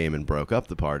police came and broke up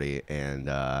the party, and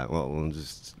we'll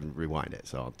just rewind it.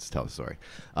 So I'll just tell the story.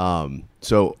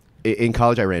 So in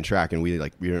college, I ran track, and we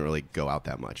didn't really go out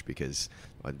that much because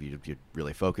you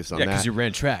really focused on that. Yeah, because you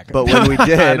ran track. But when we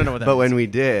did, I don't know what that means. when we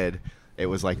did, it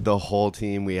was like the whole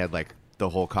team. We had like the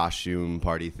whole costume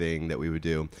party thing that we would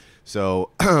do. So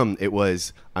it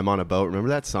was, I'm on a boat. Remember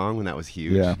that song when that was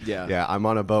huge? Yeah. I'm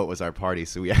on a boat was our party.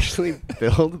 So we actually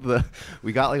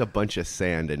we got like a bunch of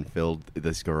sand and filled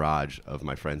this garage of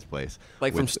my friend's place.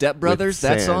 Like from Step Brothers,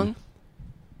 that song?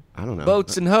 I don't know.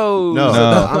 Boats and hoes. No.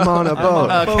 I'm on a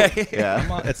boat. Okay.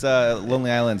 Yeah. It's a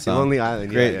Lonely Island song. Lonely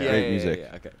Island. Great music.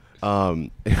 Yeah, okay.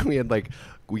 And we had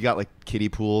we got kiddie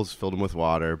pools, filled them with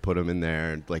water, put them in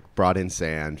there, and brought in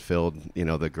sand, filled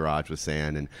the garage with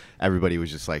sand, and everybody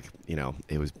was just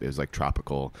it was like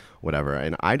tropical, whatever.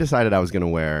 And I decided I was gonna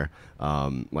wear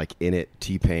In It,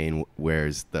 T-Pain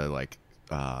wears the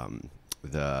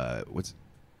what's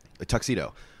a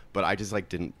tuxedo. But I just like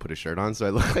didn't put a shirt on, so I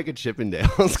looked like a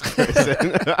Chippendales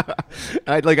person.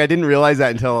 I didn't realize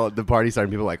that until the party started.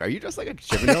 People were like, "Are you dressed like a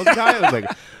Chippendales guy?" I was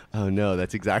like, "Oh no,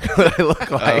 that's exactly what I look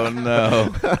like." Oh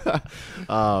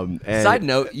no. And Side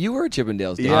note: you were a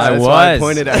Chippendales dancer. Yeah, I was. I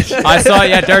pointed at you. I saw.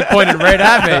 Yeah, Derek pointed right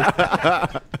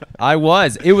at me. I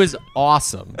was. It was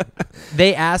awesome.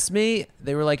 They asked me.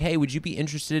 They were like, "Hey, would you be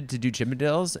interested to do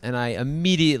Chippendales?" And I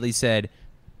immediately said,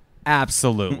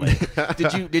 absolutely.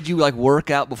 Did you like work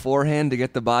out beforehand to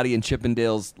get the body in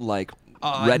Chippendales like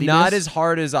readiness? Not as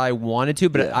hard as I wanted to,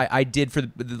 but I did for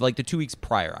the 2 weeks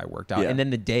prior. I worked out, and then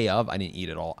the day of, I didn't eat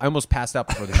at all. I almost passed out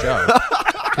before the show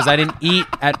because I didn't eat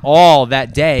at all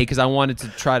that day because I wanted to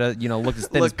try to look as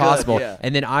thin as possible. Good, yeah.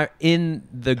 And then in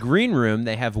the green room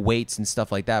they have weights and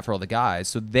stuff like that for all the guys,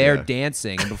 so they're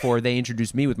dancing. And before they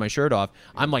introduce me with my shirt off,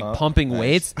 I'm like pumping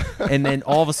weights, and then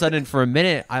all of a sudden for a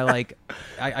minute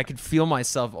I could feel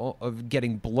myself of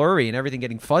getting blurry and everything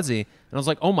getting fuzzy, and I was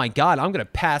like, oh my god, I'm gonna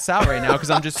pass out right now because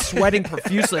I'm just sweating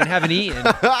profusely and haven't eaten.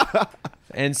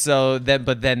 And so then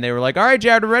they were like, all right,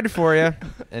 Jared, we're ready for you.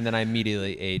 And then I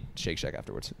immediately ate Shake Shack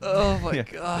afterwards. Oh my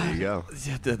god! There you go.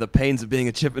 The pains of being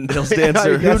a Chippendales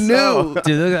dancer. Who knew?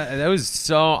 Dude, that was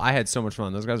so. I had so much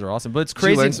fun. Those guys are awesome. But it's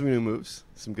crazy. Did you learn some new moves?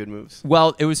 Some good moves?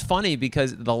 Well, it was funny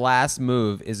because the last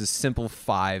move is a simple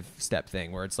 5-step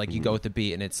thing where it's like you go with the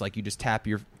beat and it's like you just tap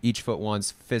each foot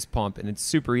once, fist pump, and it's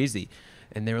super easy.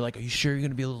 And they were like, are you sure you're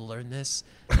going to be able to learn this?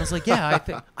 And I was like, yeah, I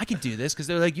think I can do this. Because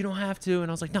they were like, you don't have to. And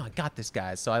I was like, no, I got this,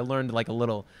 guys. So I learned like a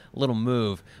little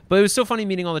move. But it was so funny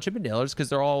meeting all the Chippendalers because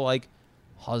they're all like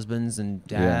husbands and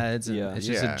dads. And it's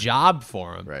just a job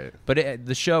for them. Right. But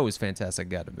the show was fantastic, I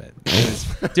gotta admit.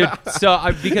 Dude,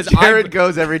 because Jared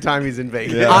goes every time he's in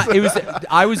Vegas. Yeah.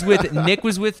 Nick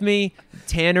was with me,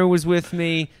 Tanner was with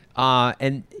me,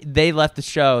 and they left the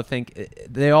show.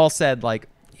 They all said like,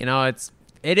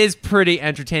 it is pretty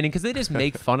entertaining because they just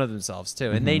make fun of themselves too,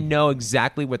 and they know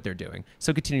exactly what they're doing.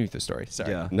 So continue with the story.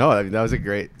 Sorry. Yeah. No, I mean, that was a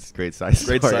great side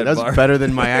story. Sidebar. That was better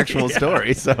than my actual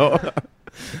story. So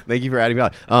thank you for adding me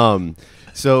on.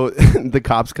 So the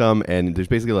cops come and there's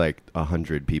basically like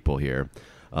 100 people here.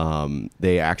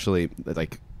 They actually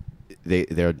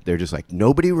they're just like,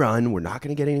 nobody run. We're not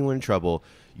going to get anyone in trouble.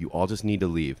 You all just need to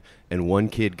leave. And one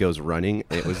kid goes running.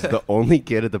 And it was the only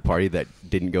kid at the party that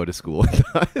didn't go to school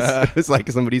with us. It was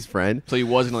like somebody's friend. So he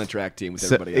wasn't on the track team with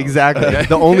everybody else. Exactly.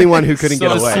 The only one who couldn't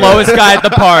get away. The slowest guy at the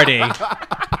party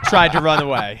tried to run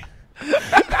away.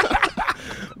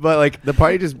 But like the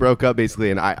party just broke up basically,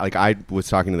 and I was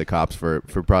talking to the cops for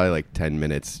probably like 10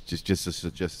 minutes,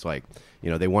 just like,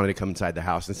 they wanted to come inside the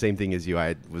house. And same thing as you,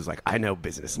 I was like, I know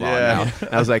business law now. And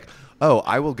I was like, oh,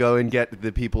 I will go and get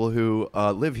the people who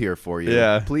live here for you.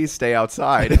 Yeah. Please stay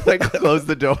outside. Like close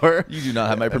the door. You do not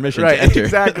have my permission right, to enter.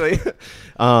 Exactly.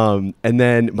 And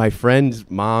then my friend's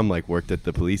mom worked at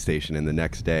the police station, and the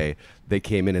next day they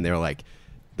came in and they were like,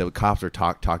 the cops were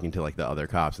talking to like the other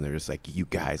cops, and they're just like, you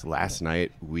guys, last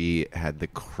night we had the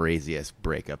craziest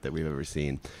breakup that we've ever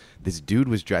seen. This dude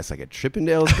was dressed like a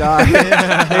Chippendales guy.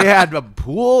 They had a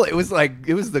pool. It was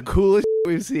the coolest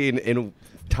we've seen in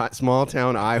small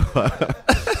town Iowa.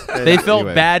 They felt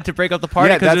bad to break up the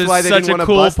party because it was such a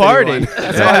cool party.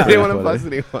 That's why they didn't want to bust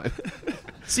anyone.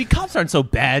 See, cops aren't so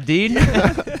bad, dude.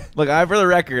 Look, for the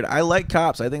record, I like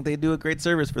cops. I think they do a great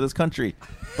service for this country.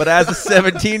 But as a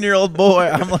 17-year-old boy,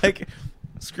 I'm like,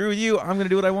 screw you. I'm going to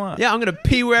do what I want. Yeah, I'm going to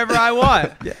pee wherever I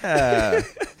want. Yeah.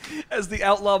 As the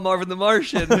outlaw Marvin the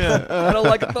Martian. I don't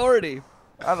like authority.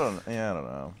 I don't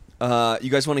know. You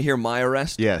guys want to hear my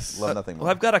arrest? Yes. Love nothing more.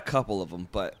 Well, I've got a couple of them,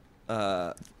 but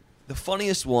the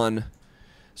funniest one,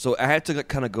 so I had to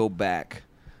kind of go back.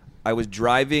 I was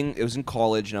driving, it was in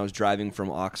college, and I was driving from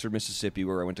Oxford, Mississippi,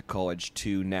 where I went to college,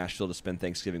 to Nashville to spend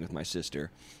Thanksgiving with my sister.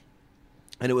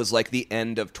 And it was like the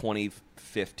end of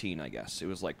 2015, I guess. It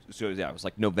was like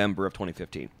November of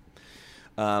 2015.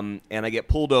 And I get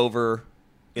pulled over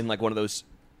in like one of those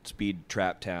speed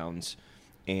trap towns.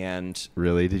 And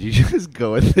really, did you just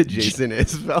go with the Jason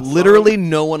Isbell song? Literally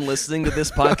no one listening to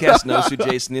this podcast knows who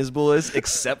Jason Isbell is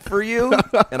except for you,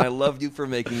 and I love you for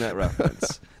making that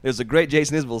reference. There's a great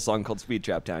Jason Isbell song called Speed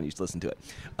Trap Town. You should listen to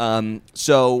it.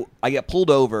 So I get pulled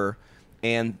over,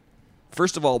 and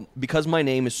first of all, because my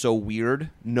name is so weird,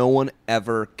 no one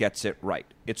ever gets it right.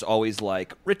 It's always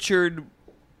like Richard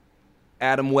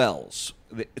Adam Wells.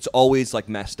 It's always like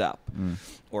messed up.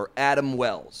 Or Adam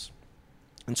Wells.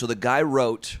 And so the guy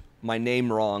wrote my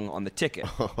name wrong on the ticket.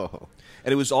 Oh.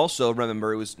 And it was also,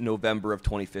 remember, it was November of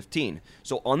 2015.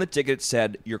 So on the ticket it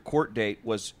said your court date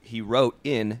was, he wrote,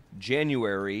 in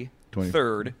January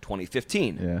 3rd,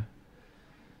 2015. Yeah.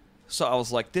 So I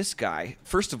was like, this guy,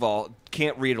 first of all,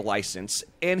 can't read a license,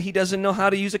 and he doesn't know how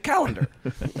to use a calendar.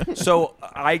 So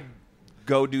I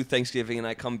go do Thanksgiving, and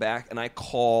I come back, and I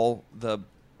call the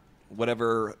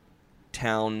whatever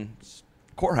town's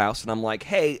courthouse, and I'm like,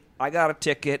 hey, I got a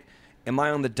ticket. Am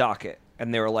I on the docket?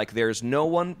 And they were like, there's no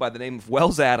one by the name of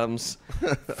Wells Adams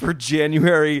for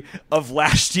January of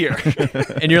last year.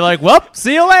 And you're like, well,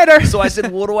 see you later. So I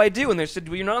said, what do I do? And they said,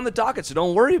 well, you're not on the docket, so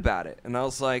don't worry about it. And I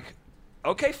was like,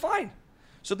 okay, fine.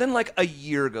 So then like a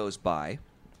year goes by.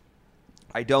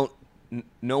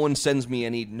 No one sends me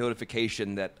any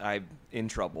notification that I'm in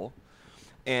trouble.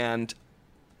 And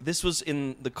this was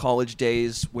in the college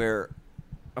days where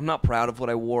I'm not proud of what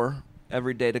I wore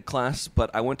every day to class,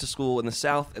 but I went to school in the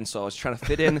South, and so I was trying to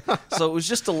fit in. So it was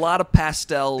just a lot of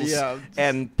pastels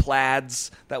and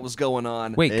plaids that was going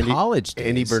on. Wait, college days?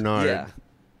 Andy Bernard. Yeah.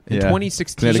 In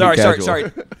 2016.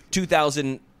 Sorry.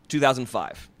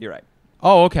 2005. You're right.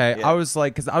 Oh, okay. Yeah. I was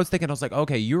like, because I was like,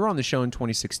 okay, you were on the show in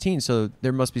 2016, so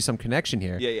there must be some connection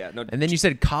here. Yeah. No, and then you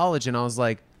said college, and I was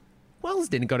like, Wells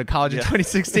didn't go to college in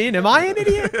 2016. Am I an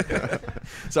idiot?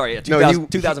 Sorry,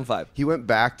 2005. He went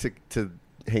back to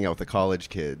hang out with the college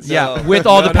kids. Yeah, with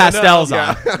all the pastels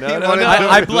on. No.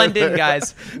 I blend in,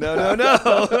 guys. No.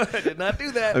 I did not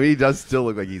do that. I mean, he does still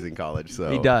look like he's in college. So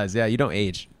he does. Yeah, you don't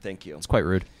age. Thank you. It's quite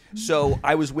rude. So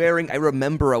I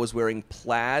remember I was wearing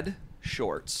plaid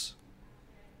shorts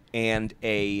and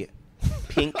a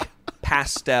pink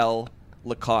pastel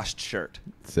Lacoste shirt.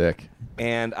 Sick.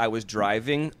 And I was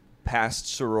driving past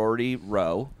Sorority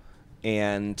Row,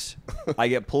 and I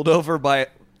get pulled over by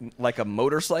like a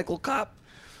motorcycle cop.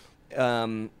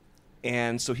 And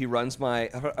so he runs I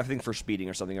think for speeding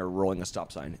or something, or rolling a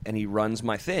stop sign. And he runs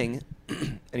my thing,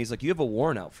 and he's like, you have a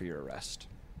warrant out for your arrest.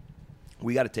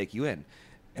 We got to take you in.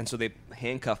 And so they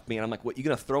handcuffed me, and I'm like, what, you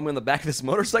going to throw me on the back of this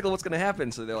motorcycle? What's going to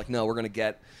happen? So they're like, no, we're going to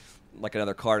get like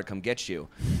another car to come get you.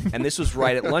 And this was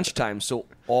right at lunchtime, so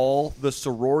all the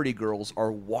sorority girls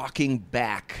are walking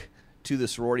back to the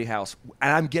sorority house,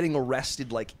 and I'm getting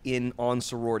arrested like on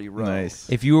Sorority Row. Nice.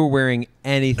 If you were wearing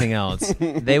anything else,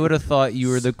 they would have thought you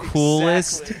were the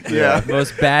coolest,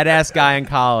 most badass guy in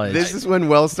college. This is when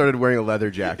Wells started wearing a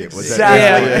leather jacket. Was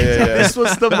exactly. Yeah. This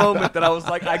was the moment that I was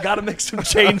like, I got to make some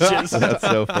changes. That's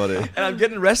so funny. And I'm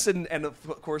getting arrested, and of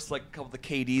course, like a couple of the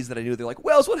KDs that I knew, they're like,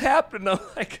 Wells, what happened? And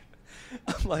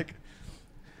I'm like,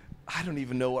 I don't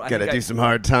even know what. Gotta do some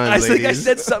hard times, I think I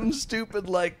said something stupid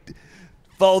like,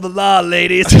 follow the law,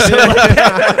 ladies. Or something like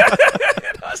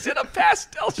that. I was in a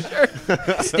pastel shirt.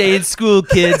 Stay in school,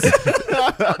 kids.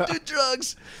 Don't do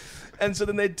drugs. And so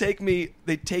then they take me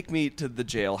to the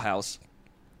jailhouse.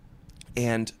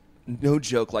 And no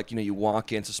joke, like, you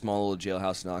walk into a small little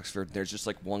jailhouse in Oxford, there's just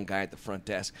like one guy at the front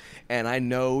desk. And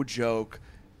no joke,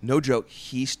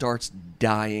 he starts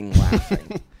dying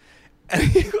laughing. And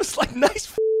he was like, nice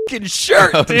fucking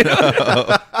shirt, dude.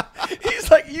 No. He's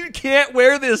like, you can't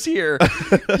wear this here.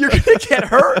 You're going to get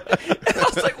hurt. And I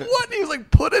was like, what? And he was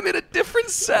like, put him in a different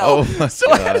cell.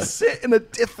 So I had to sit in a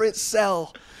different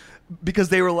cell because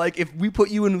they were like, if we put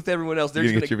you in with everyone else, they're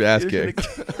going to get your ass kicked.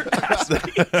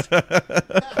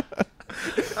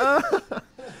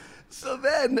 So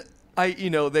then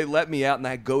they let me out, and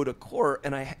I go to court,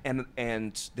 and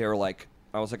they were like,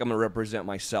 I was like, I'm going to represent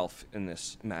myself in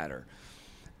this matter.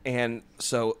 And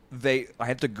so I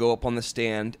had to go up on the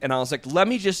stand, and I was like, let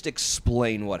me just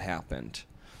explain what happened.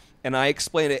 And I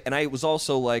explained it, and I was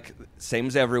also like, same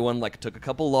as everyone, like took a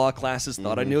couple law classes,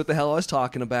 thought I knew what the hell I was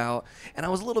talking about, and I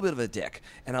was a little bit of a dick.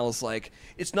 And I was like,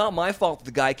 it's not my fault that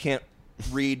the guy can't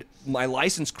read my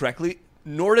license correctly,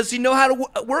 nor does he know how to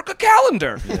work a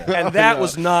calendar. Yeah. And that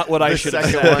was not what I should have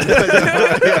said.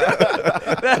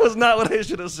 That was not what I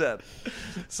should have said.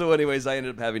 So anyways, I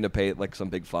ended up having to pay like some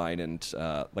big fine and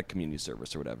like community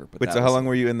service or whatever. But wait, so how long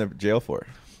were you in the jail for?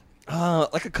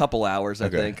 Like a couple hours, I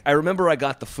think. I remember I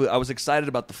got the food. I was excited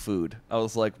about the food. I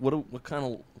was like, what kind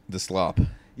of... The slop.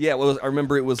 Yeah, well, I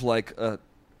remember it was like a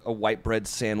white bread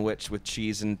sandwich with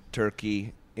cheese and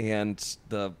turkey and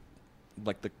the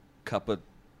cup of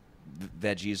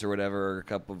veggies or whatever, or a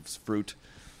cup of fruit.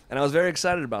 And I was very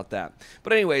excited about that.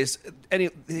 But anyways,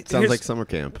 sounds like summer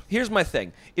camp. Here's my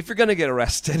thing. If you're going to get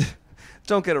arrested,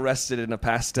 don't get arrested in a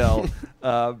pastel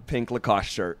pink Lacoste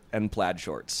shirt and plaid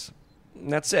shorts.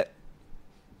 And that's it.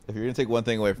 If you're going to take one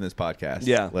thing away from this podcast,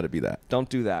 let it be that. Don't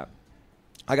do that.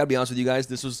 I got to be honest with you guys.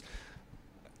 This was,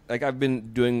 like, I've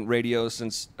been doing radio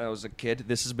since I was a kid.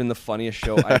 This has been the funniest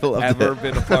show I've ever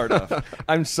been a part of.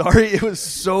 I'm sorry. It was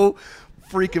so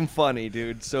freaking funny,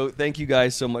 dude. So thank you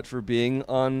guys so much for being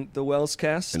on the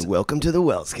Wellscast. And welcome to the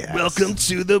Wellscast. Welcome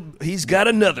to the. He's got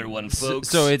another one, folks.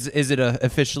 So is it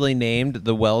officially named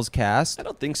the Wellscast? I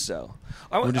don't think so.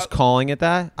 We're just calling it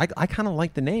that. I kind of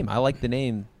like the name. I like the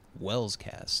name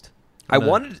Wellscast.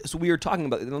 So we were talking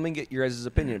about. Let me get your guys'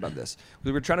 opinion about this.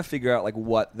 We were trying to figure out like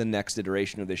what the next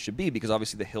iteration of this should be, because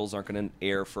obviously the Hills aren't going to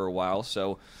air for a while.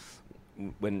 So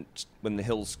when the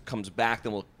Hills comes back,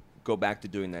 then we'll go back to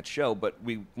doing that show. But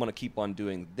we want to keep on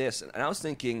doing this. And I was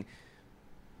thinking,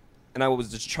 and I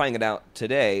was just trying it out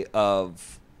today,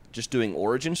 of just doing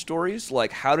origin stories.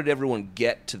 Like, how did everyone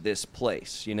get to this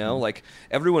place? You know, like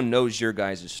everyone knows your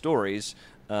guys' stories,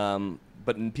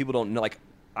 but people don't know. Like,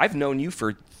 I've known you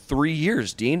for 3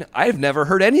 years, Dean. I've never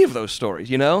heard any of those stories,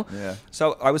 you know? Yeah.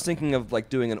 So I was thinking of like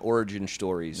doing an origin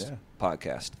stories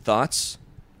podcast. Thoughts?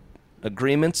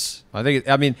 Agreements? I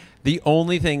mean, the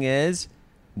only thing is,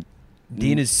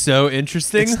 Dean is so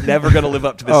interesting. It's never going to live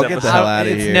up to this episode. Get the hell out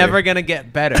of it's here. never going to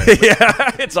get better.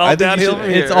 Yeah, it's all downhill from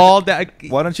here. It's all down.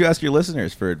 Why don't you ask your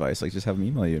listeners for advice? Like, just have them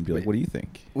email you and be like, what do you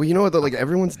think? Well, you know what, though? Like,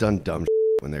 everyone's done dumb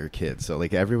when they were kids. So,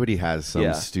 like, everybody has some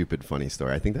Yeah. stupid, funny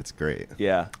story. I think that's great.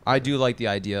 Yeah. I do like the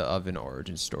idea of an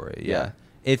origin story. Yeah.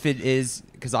 If it is,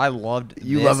 because I loved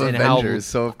You this love and Avengers,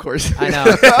 how, so of course. I know.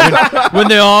 when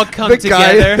they all come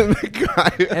together, the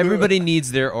guy everybody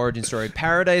needs their origin story.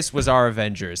 Paradise was our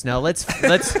Avengers. Now let's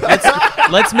make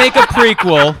a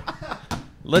prequel.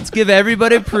 Let's give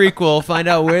everybody a prequel. Find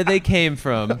out where they came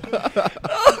from.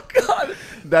 Oh God,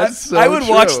 that's so I would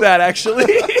true. watch that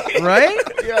actually. Right?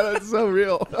 Yeah, that's so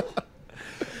real.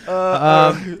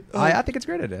 I think it's a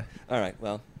great idea. All right,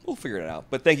 well, we'll figure it out.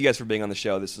 But thank you guys for being on the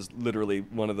show. This is literally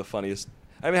one of the funniest.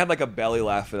 I haven't had like a belly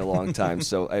laugh in a long time,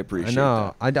 so I appreciate it.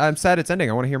 I know. I'm sad it's ending.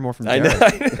 I want to hear more from I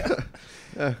Derek.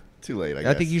 know. Too late, I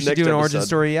guess. I think you should Next do an origin episode.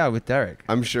 story, with Derek.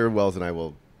 I'm sure Wells and I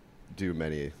will do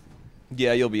many.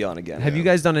 Yeah, you'll be on again. Have you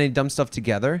guys done any dumb stuff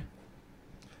together?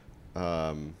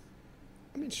 I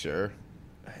mean, sure.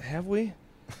 Have we?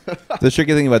 The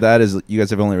tricky thing about that is you guys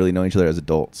have only really known each other as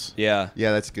adults. Yeah.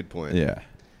 Yeah, that's a good point. Yeah.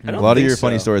 I don't A lot of think your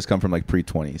funny so. stories come from like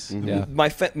pre-20s. Mm-hmm. Yeah.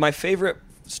 My favorite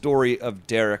story of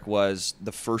Derek was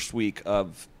the first week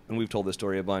of, and we've told this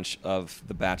story a bunch, of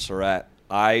The Bachelorette.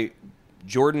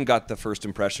 Jordan got the first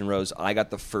impression rose, I got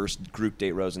the first group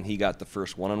date rose, and he got the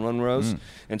first one-on-one rose.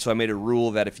 And so I made a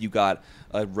rule that if you got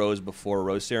a rose before a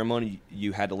rose ceremony,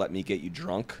 you had to let me get you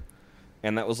drunk.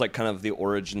 And that was like kind of the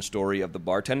origin story of the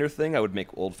bartender thing. I would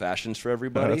make old fashions for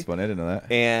everybody. Oh, that's fun. I didn't know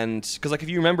that. And because like if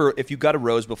you remember, if you got a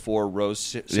rose before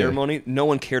rose ceremony, no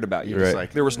one cared about you. Right.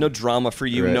 Like, there was no drama for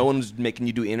you. Right. No one was making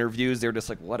you do interviews. They were just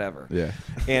like whatever. Yeah.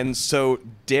 And so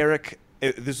Derek,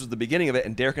 this was the beginning of it,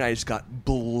 and Derek and I just got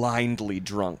blindly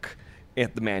drunk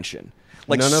at the mansion.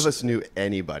 Like none of us knew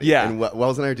anybody. Yeah. And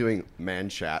Wells and I are doing man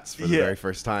chats for the very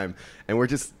first time, and we're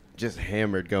just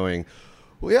hammered going,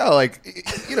 well, yeah, like,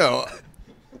 you know,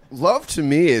 love to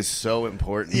me is so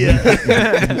important. Yeah.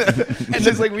 And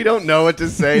it's like we don't know what to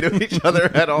say to each other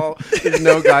at all. There's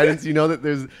no guidance. You know that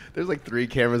there's like 3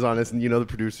 cameras on us, and you know the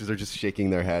producers are just shaking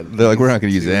their heads. They're like, we're not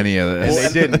going to use any of this.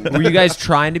 And they didn't. Were you guys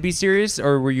trying to be serious,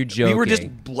 or were you joking? We were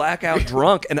just blackout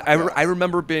drunk, and I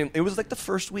remember being. It was like the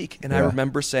first week, and I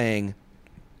remember saying,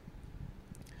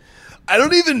 "I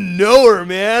don't even know her,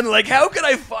 man. Like, how could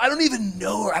I? I don't even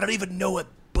know her. I don't even know what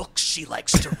books she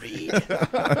likes to read.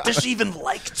 Does she even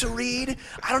like to read?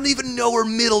 I don't even know her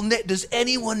middle name. Does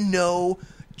anyone know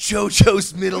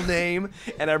JoJo's middle name?"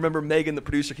 And I remember Megan, the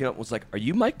producer, came up and was like, "Are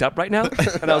you mic'd up right now?"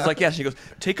 And I was like, "Yeah." She goes,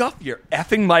 "Take off your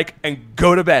effing mic and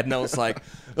go to bed." And I was like,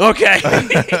 "Okay."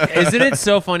 Isn't it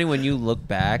so funny when you look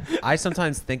back? I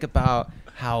sometimes think about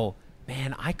how,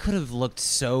 man, I could have looked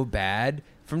so bad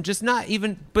from just not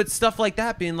even, but stuff like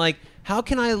that, being like, how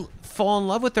can I fall in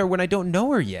love with her when I don't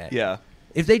know her yet? Yeah.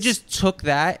 If they just took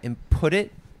that and put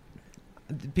it,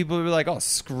 people would be like, "Oh,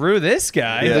 screw this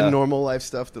guy." The normal life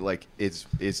stuff that like is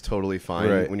totally fine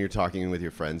Right. when you're talking with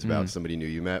your friends about somebody new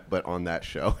you met, but on that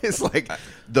show it's like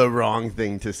the wrong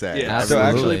thing to say. Yeah. So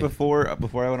Absolutely. actually,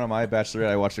 before I went on my Bachelorette,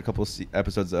 I watched a couple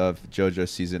episodes of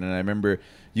JoJo's season, and I remember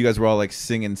you guys were all like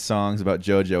singing songs about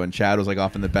JoJo, and Chad was like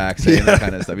off in the back saying that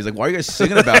kind of stuff. He's like, "Why are you guys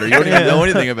singing about her? You don't even know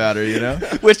anything about her, you know?"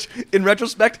 Which, in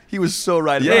retrospect, he was so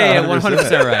right about. Yeah,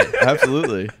 100% right.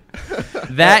 Absolutely.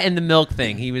 That and the milk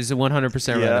thing, he was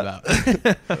 100% right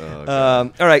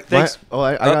about. All right, thanks.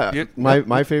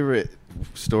 My favorite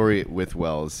story with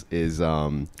Wells is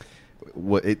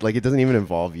it doesn't even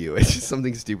involve you. It's just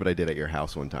something stupid I did at your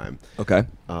house one time. Okay.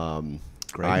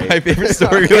 Great. My favorite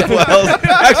story with Wells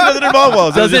actually doesn't involve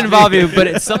Wells. Doesn't involve you, but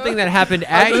it's something that happened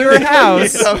at your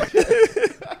house.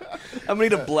 I'm going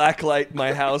to need a black light in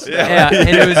my house now. Yeah, and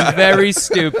it was very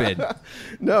stupid.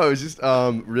 No, it was just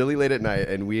really late at night,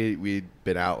 and we'd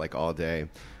been out like all day,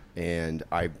 and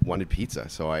I wanted pizza,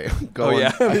 so I go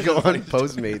on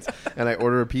Postmates and I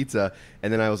order a pizza,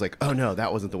 and then I was like, oh no,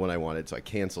 that wasn't the one I wanted, so I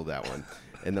canceled that one,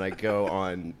 and then I go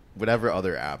on whatever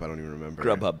other app, I don't even remember.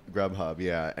 Grubhub,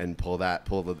 yeah, and pull that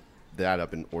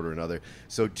up and order another.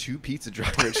 So 2 pizza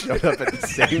drivers showed up at the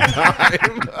same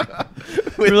time.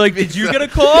 We're like, did you get a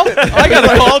call? I got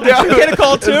a call. Did you get a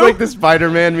call too? It's like the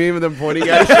Spider-Man meme of them pointing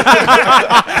at you.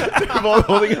 They're both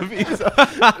holding a pizza.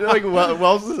 They're like,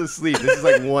 Wells is asleep. This is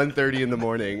like 1:30 in the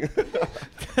morning.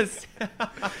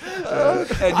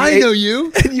 I know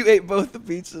you. And you ate both the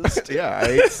pizzas. Yeah, I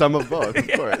ate some of both,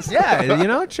 of course. Yeah,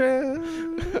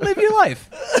 live your life.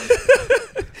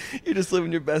 You're just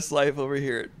living your best life over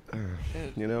here.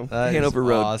 That Hanover is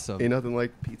Road. awesome. Ain't nothing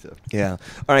like pizza. Yeah.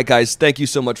 All right, guys. Thank you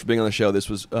so much for being on the show. This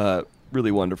was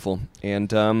really wonderful.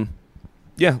 And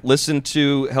listen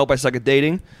to Help I Suck at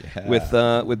Dating with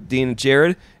Dean and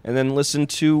Jared, and then listen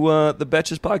to the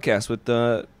Betches podcast with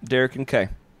Derek and Kay.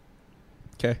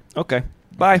 Okay.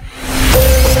 Bye.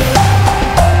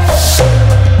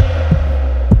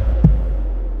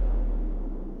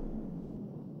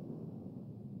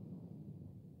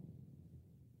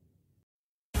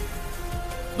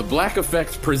 The Black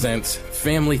Effect presents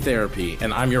Family Therapy,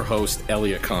 and I'm your host,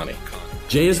 Elliot Connie.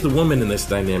 Jay is the woman in this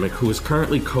dynamic who is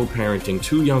currently co-parenting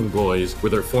 2 young boys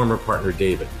with her former partner,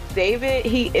 David. David,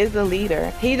 he is a leader.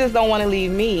 He just don't want to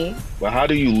leave me. But how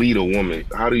do you lead a woman?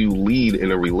 How do you lead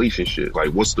in a relationship? Like,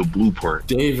 what's the blueprint?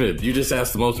 David, you just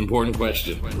asked the most important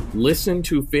question. Listen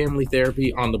to Family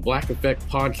Therapy on the Black Effect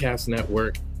Podcast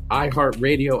Network,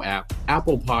 iHeartRadio app,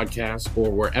 Apple Podcasts,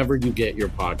 or wherever you get your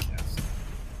podcasts.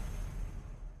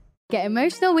 Get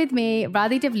emotional with me,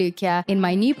 Radhi Devlukia, in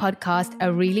my new podcast, A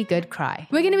Really Good Cry.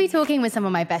 We're going to be talking with some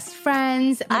of my best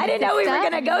friends. I didn't know we were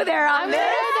going to go there on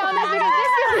this.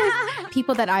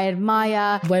 People that I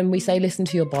admire. When we say listen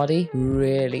to your body,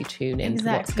 really tune into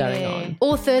what's going on.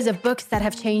 Authors of books that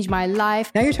have changed my life.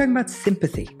 Now you're talking about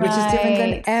sympathy, which is different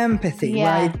than empathy,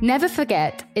 right? Never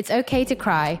forget, it's okay to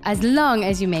cry as long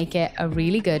as you make it a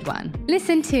really good one.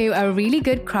 Listen to A Really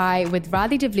Good Cry with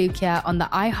Radhi Devlukia on the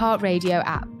iHeartRadio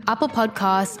app, Apple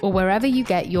Podcasts, or wherever you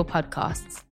get your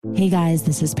podcasts. Hey guys,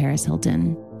 this is Paris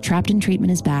Hilton. Trapped in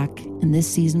Treatment is back, and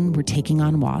this season we're taking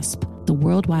on WASP, the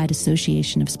Worldwide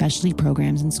Association of Specialty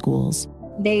Programs in Schools.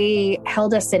 They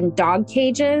held us in dog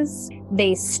cages.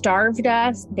 They starved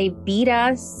us. They beat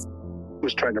us.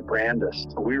 Was trying to brand us.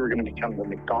 So we were going to become the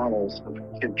McDonald's of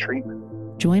kid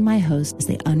treatment. Join my hosts as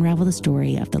they unravel the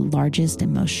story of the largest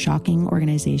and most shocking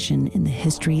organization in the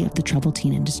history of the troubled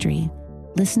teen industry.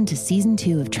 Listen to Season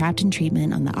 2 of Trapped in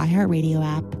Treatment on the iHeartRadio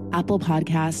app, Apple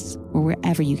Podcasts, or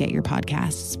wherever you get your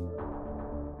podcasts.